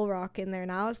a skull rock in there,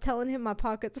 and I was telling him my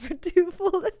pockets were too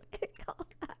full to pick all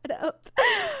that up.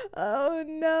 Oh,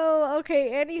 no.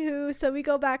 Okay, anywho, so we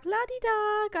go back,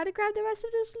 la-di-da, gotta grab the rest of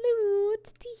this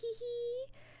loot. Tee-hee-hee.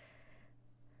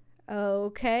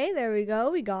 Okay, there we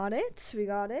go. We got it.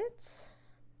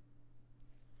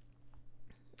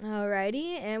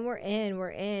 Alrighty, and we're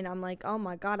in. I'm like, oh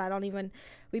my god,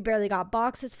 we barely got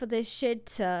boxes for this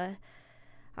shit.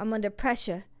 I'm under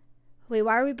pressure. Wait,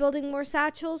 why are we building more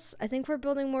satchels? I think we're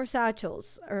building more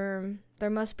satchels. There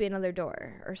must be another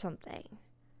door or something.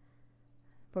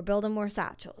 We're building more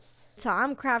satchels. So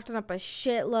I'm crafting up a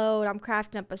shitload. I'm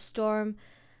crafting up a storm.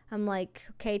 I'm like,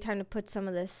 okay, time to put some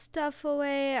of this stuff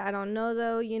away. I don't know,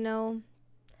 though, you know.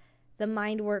 The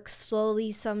mind works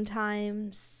slowly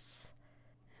sometimes.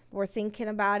 We're thinking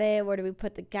about it. Where do we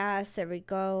put the gas? There we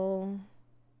go.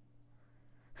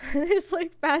 This,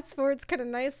 like, fast forward's kind of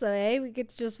nice, though, eh? We get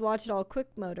to just watch it all quick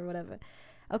mode or whatever.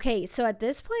 Okay, so at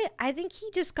this point, I think he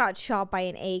just got shot by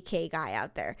an AK guy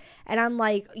out there. And I'm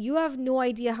like, you have no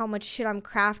idea how much shit I'm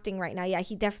crafting right now. Yeah,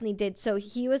 he definitely did. So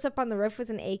he was up on the roof with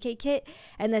an AK kit,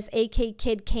 and this AK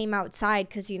kid came outside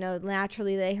because, you know,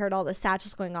 naturally they heard all the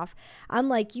satchels going off. I'm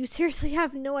like, you seriously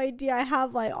have no idea I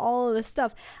have, like, all of this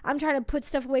stuff. I'm trying to put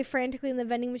stuff away frantically in the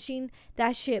vending machine.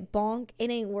 That shit bonk.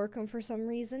 It ain't working for some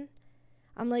reason.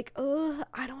 I'm like,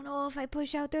 I don't know if I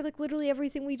push out there. Like, literally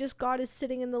everything we just got is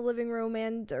sitting in the living room,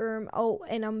 and,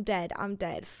 and I'm dead.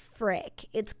 Frick.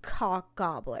 It's Cock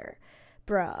Gobbler.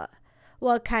 Bruh.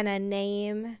 What kind of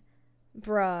name?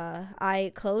 Bruh.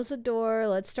 I close the door.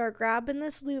 Let's start grabbing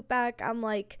this loot back. I'm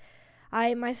like,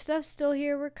 my stuff's still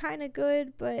here. We're kind of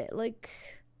good, but, like,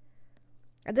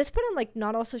 at this point, I'm, like,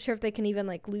 not also sure if they can even,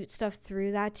 like, loot stuff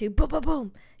through that, too. Boom, boom,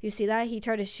 boom. You see that? He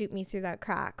tried to shoot me through that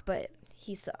crack, but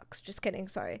he sucks. Just kidding.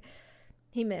 Sorry.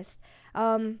 He missed.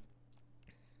 I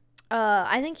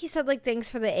think he said, like, thanks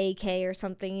for the AK or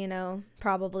something, you know.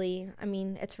 Probably. I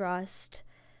mean, it's Rust.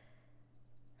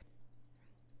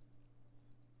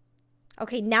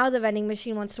 Okay, now the vending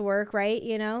machine wants to work, right?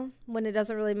 You know? When it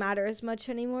doesn't really matter as much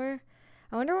anymore.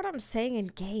 I wonder what I'm saying in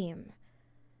game.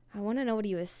 I want to know what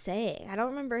he was saying. I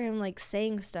don't remember him, like,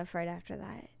 saying stuff right after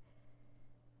that.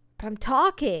 But I'm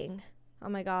talking. Oh,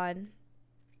 my God.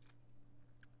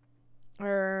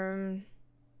 I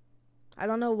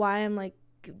don't know why I'm, like,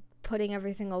 putting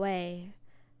everything away.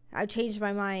 I changed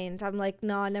my mind. I'm like,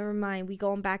 no, never mind. We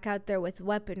going back out there with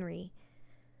weaponry.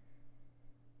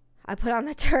 I put on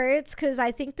the turrets because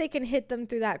I think they can hit them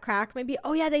through that crack. Maybe.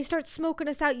 Oh, yeah, they start smoking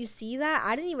us out. You see that?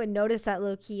 I didn't even notice that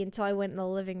low key until I went in the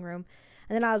living room.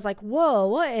 And then I was like, whoa,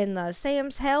 what in the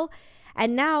Sam's hell?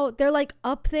 And now they're, like,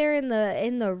 up there in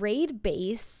the raid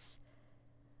base.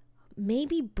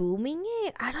 Maybe booming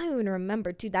it? I don't even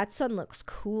remember. Dude, that sun looks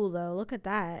cool, though. Look at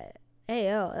that. Hey,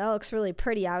 oh, that looks really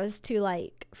pretty. I was too,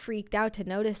 like, freaked out to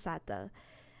notice that, though.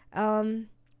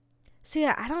 So,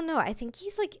 yeah, I don't know. I think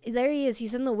he's, like, there he is.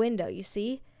 He's in the window, you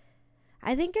see?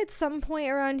 I think at some point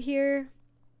around here,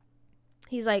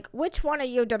 he's like, which one of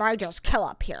you did I just kill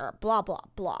up here? Blah, blah,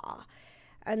 blah.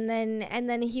 And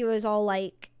then he was all,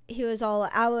 like,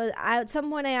 at some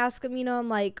point I asked him, you know, I'm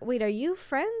like, wait, are you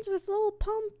friends with Lil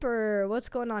Pump or what's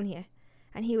going on here?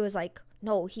 And he was like,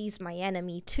 no, he's my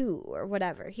enemy too, or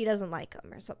whatever. He doesn't like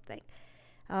him or something.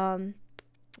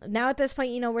 Now at this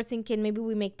point, you know, we're thinking maybe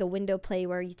we make the window play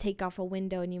where you take off a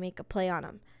window and you make a play on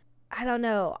him. I don't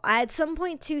know. At some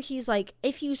point too, he's like,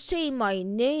 if you say my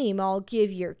name, I'll give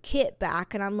your kit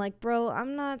back. And I'm like, bro,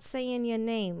 I'm not saying your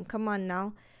name. Come on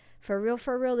now. For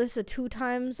real, this is 2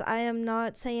 times. I am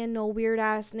not saying no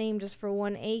weird-ass name just for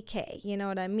one AK. You know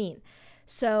what I mean?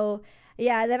 So,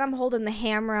 Yeah, then I'm holding the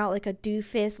hammer out like a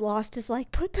doofus. Lost is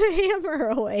like, put the hammer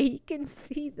away. He can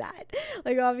see that.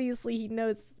 Like, obviously he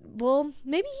knows. Well,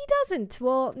 maybe he doesn't.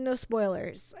 Well, no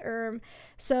spoilers.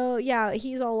 So yeah,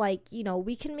 he's all like, you know,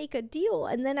 we can make a deal.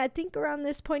 And then I think around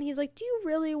this point, he's like, do you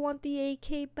really want the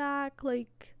AK back?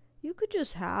 Like, you could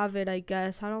just have it, I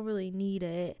guess. I don't really need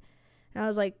it. And I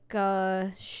was like,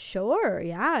 sure.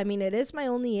 Yeah, I mean, it is my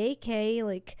only AK.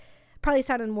 Like, probably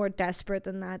sounded more desperate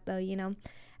than that, though, you know.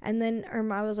 And then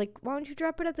I was like, why don't you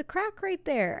drop it at the crack right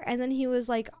there? And then he was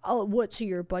like, oh, what, so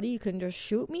your buddy, you can just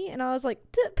shoot me? And I was like,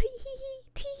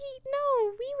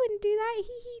 no, we wouldn't do that.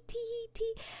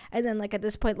 Tee. And then, like, at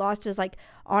this point, Lost is like,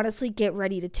 honestly, get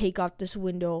ready to take off this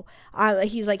window.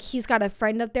 He's like, he's got a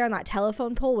friend up there on that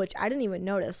telephone pole, which I didn't even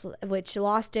notice, which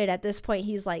Lost did. At this point,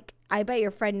 he's like, I bet your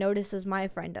friend notices my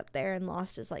friend up there. And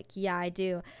Lost is like, yeah, I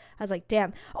do. I was like,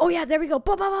 damn. Oh, yeah, there we go.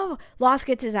 Boom, boom, boom. Lost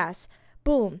gets his ass.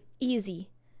 Boom. Easy.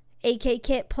 AK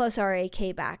kit plus our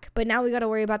AK back. But now we got to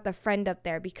worry about the friend up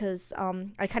there because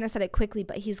I kind of said it quickly,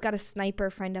 but he's got a sniper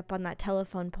friend up on that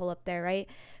telephone pole up there, right?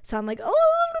 So I'm like, oh,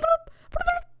 grab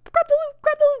the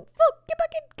loot, fuck, get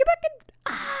back in.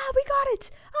 Ah, we got it.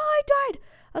 Oh, I died.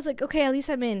 I was like, okay, at least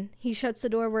I'm in. He shuts the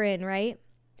door, we're in, right?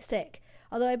 Sick.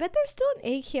 Although I bet there's still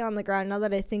an AK on the ground now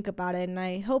that I think about it, and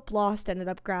I hope Lost ended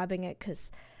up grabbing it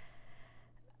because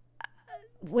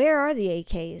where are the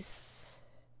AKs,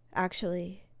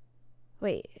 actually?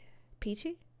 Wait,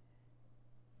 Peachy?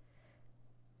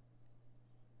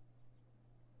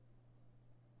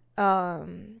 Oh,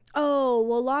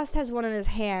 well, Lost has one in his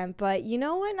hand, but you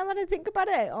know what? Now that I think about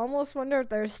it, I almost wonder if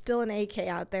there's still an AK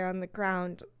out there on the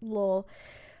ground. Lol.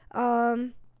 I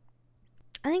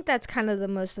think that's kind of the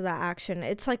most of that action.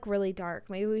 It's like really dark.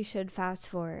 Maybe we should fast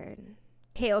forward.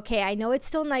 Okay, I know it's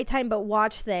still nighttime, but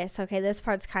watch this. Okay, this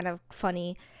part's kind of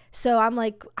funny. So I'm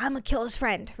like, I'm gonna kill his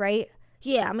friend, right?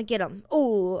 Yeah, I'm gonna get him.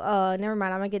 Oh, never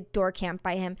mind. I'm gonna get door camped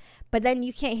by him. But then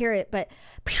you can't hear it. But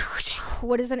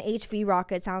what does an HV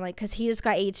rocket sound like? Because he just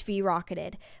got HV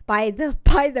rocketed by the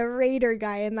raider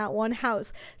guy in that one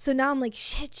house. So now I'm like,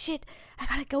 shit. I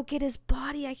gotta go get his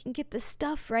body. I can get the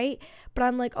stuff, right? But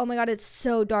I'm like, oh my god, it's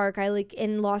so dark.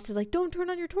 And Lost is like, don't turn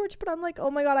on your torch. But I'm like,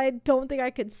 oh my god, I don't think I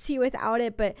could see without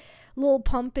it. But Lil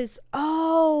Pump is,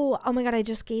 oh my god, I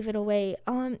just gave it away.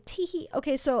 Teehee.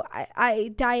 Okay, so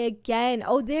I die again.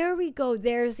 Oh, there we go.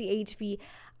 There's the HV.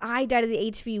 I died of the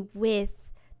HV with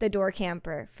the door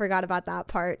camper. Forgot about that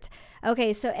part.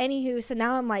 Okay, so anywho, so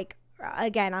now I'm like,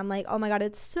 again, I'm like, oh my god,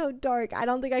 it's so dark. I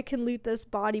don't think I can loot this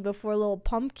body before Lil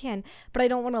Pump can, but I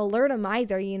don't want to alert him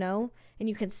either, you know? And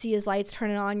you can see his lights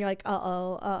turning on. You're like,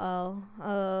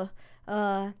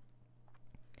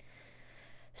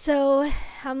 So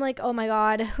I'm like, oh my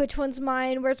god, which one's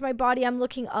mine? Where's my body? I'm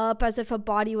looking up as if a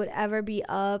body would ever be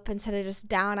up instead of just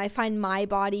down. I find my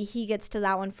body. He gets to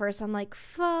that one first. I'm like,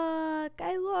 fuck,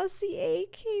 I lost the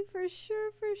AK for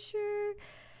sure.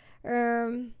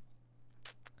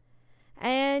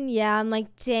 And yeah, I'm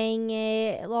like, dang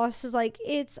it. Lost is like,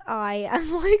 it's I'm like,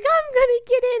 I'm gonna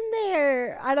get in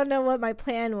there. I don't know what my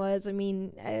plan was. I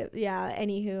mean, yeah,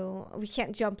 anywho, we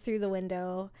can't jump through the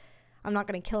window. I'm not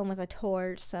going to kill him with a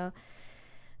torch, so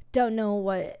don't know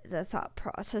what the thought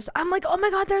process. I'm like, oh my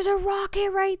god, there's a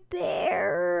rocket right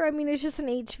there. I mean, it's just an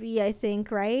HV, I think,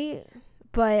 right?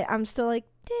 But I'm still like,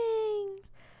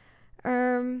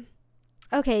 dang.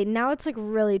 Okay, now it's like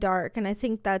really dark, and I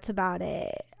think that's about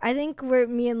it. I think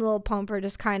me and Lil Pump are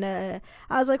just kind of,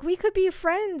 I was like, we could be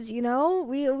friends, you know?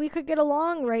 We could get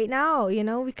along right now, you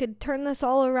know? We could turn this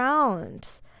all around.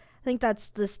 I think that's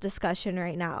this discussion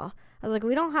right now. I was like,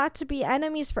 we don't have to be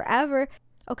enemies forever.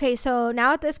 Okay, so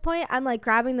now at this point, I'm like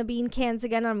grabbing the bean cans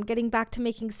again. I'm getting back to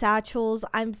making satchels.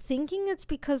 I'm thinking it's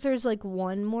because there's like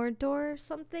one more door or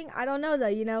something. I don't know though,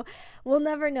 you know. We'll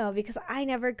never know because I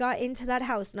never got into that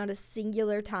house. Not a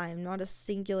singular time.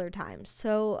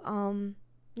 So,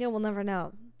 yeah, we'll never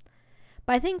know.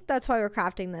 But I think that's why we're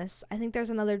crafting this. I think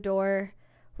there's another door.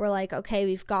 We're like, okay,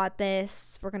 we've got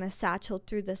this. We're going to satchel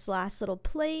through this last little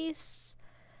place.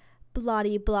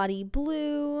 Bloody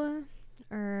blue.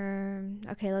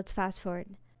 Okay, let's fast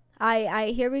forward.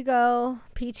 Here we go.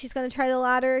 Peachy's gonna try the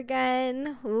ladder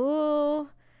again. Ooh,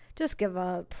 just give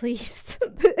up, please.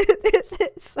 This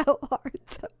is so hard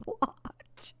to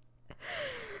watch.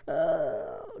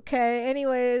 Okay,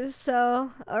 anyways,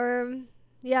 so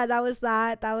yeah, that was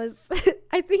that.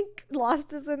 I think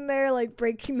Lost is in there like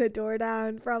breaking the door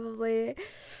down probably.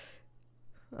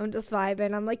 I'm just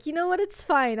vibing. I'm like, you know what? It's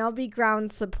fine. I'll be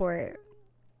ground support.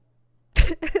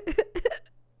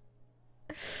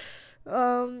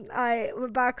 I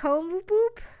went back home.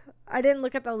 Boop. I didn't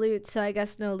look at the loot, so I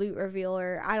guess no loot reveal,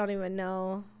 or I don't even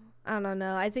know. I don't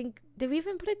know. I think, did we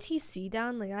even put a TC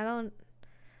down? Like, I don't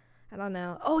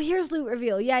know. Oh, here's loot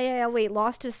reveal. Yeah. Wait,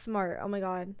 Lost is smart. Oh my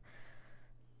god.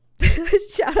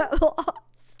 Shout out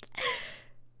Lost.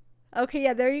 Okay,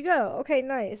 yeah, there you go. Okay,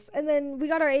 nice. And then we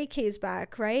got our AKs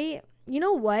back, right? You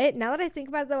know what? Now that I think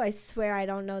about it, though, I swear I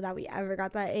don't know that we ever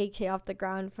got that AK off the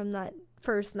ground from that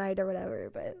first night or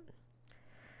whatever, but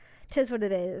 'tis what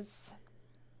it is.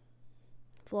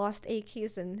 Lost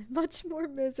AKs in much more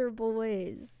miserable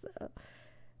ways.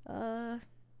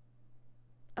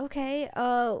 Okay,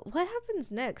 what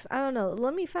happens next? I don't know.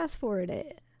 Let me fast forward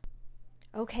it.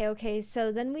 Okay, so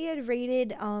then we had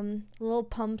raided Lil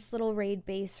Pump's little raid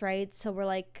base, right? So we're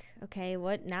like, okay,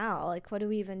 what now? Like, what do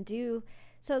we even do?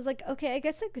 So I was like, okay, I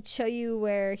guess I could show you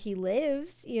where he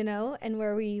lives, you know, and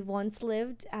where we once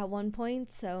lived at one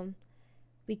point. So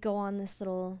we go on this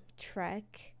little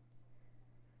trek,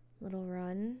 little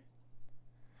run.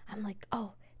 I'm like,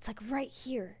 oh, it's like right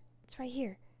here. It's right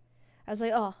here. I was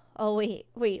like, oh,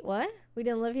 wait, what? We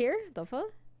didn't live here? The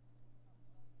fuck?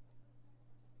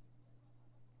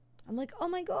 I'm like, oh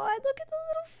my god, look at the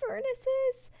little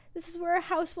furnaces. This is where our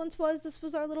house once was. This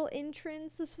was our little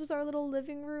entrance. This was our little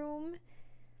living room.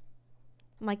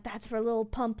 I'm like, that's where Lil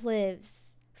Pump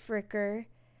lives. Fricker.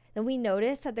 Then we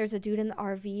notice that there's a dude in the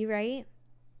RV, right?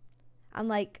 I'm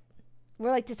like,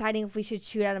 we're like deciding if we should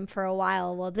shoot at him for a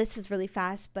while. Well, this is really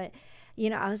fast, but you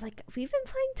know, I was like, we've been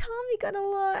playing Tommy Gun a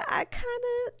lot. I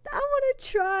want to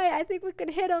try. I think we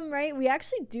could hit him, right? We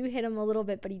actually do hit him a little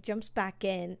bit, but he jumps back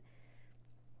in.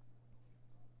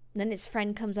 And then his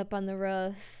friend comes up on the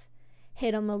roof,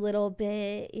 hit him a little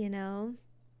bit, you know.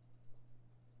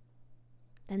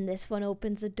 Then this one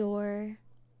opens the door.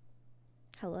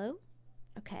 Hello?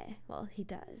 Okay, well, he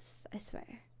does, I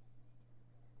swear.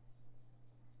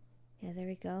 Yeah, there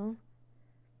we go.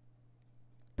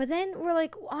 But then we're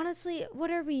like, honestly, what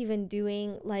are we even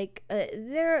doing? Like,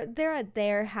 they're at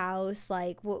their house.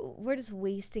 Like, we're just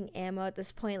wasting ammo at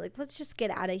this point. Like, let's just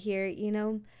get out of here, you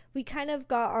know? We kind of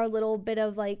got our little bit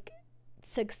of, like,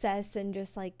 success and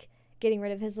just, like, getting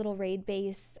rid of his little raid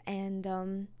base.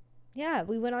 And, yeah,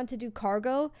 we went on to do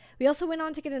cargo. We also went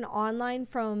on to get an online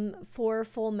from 4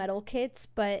 full metal kits,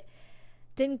 but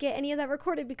didn't get any of that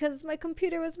recorded because my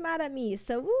computer was mad at me.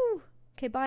 So, woo! Okay, bye.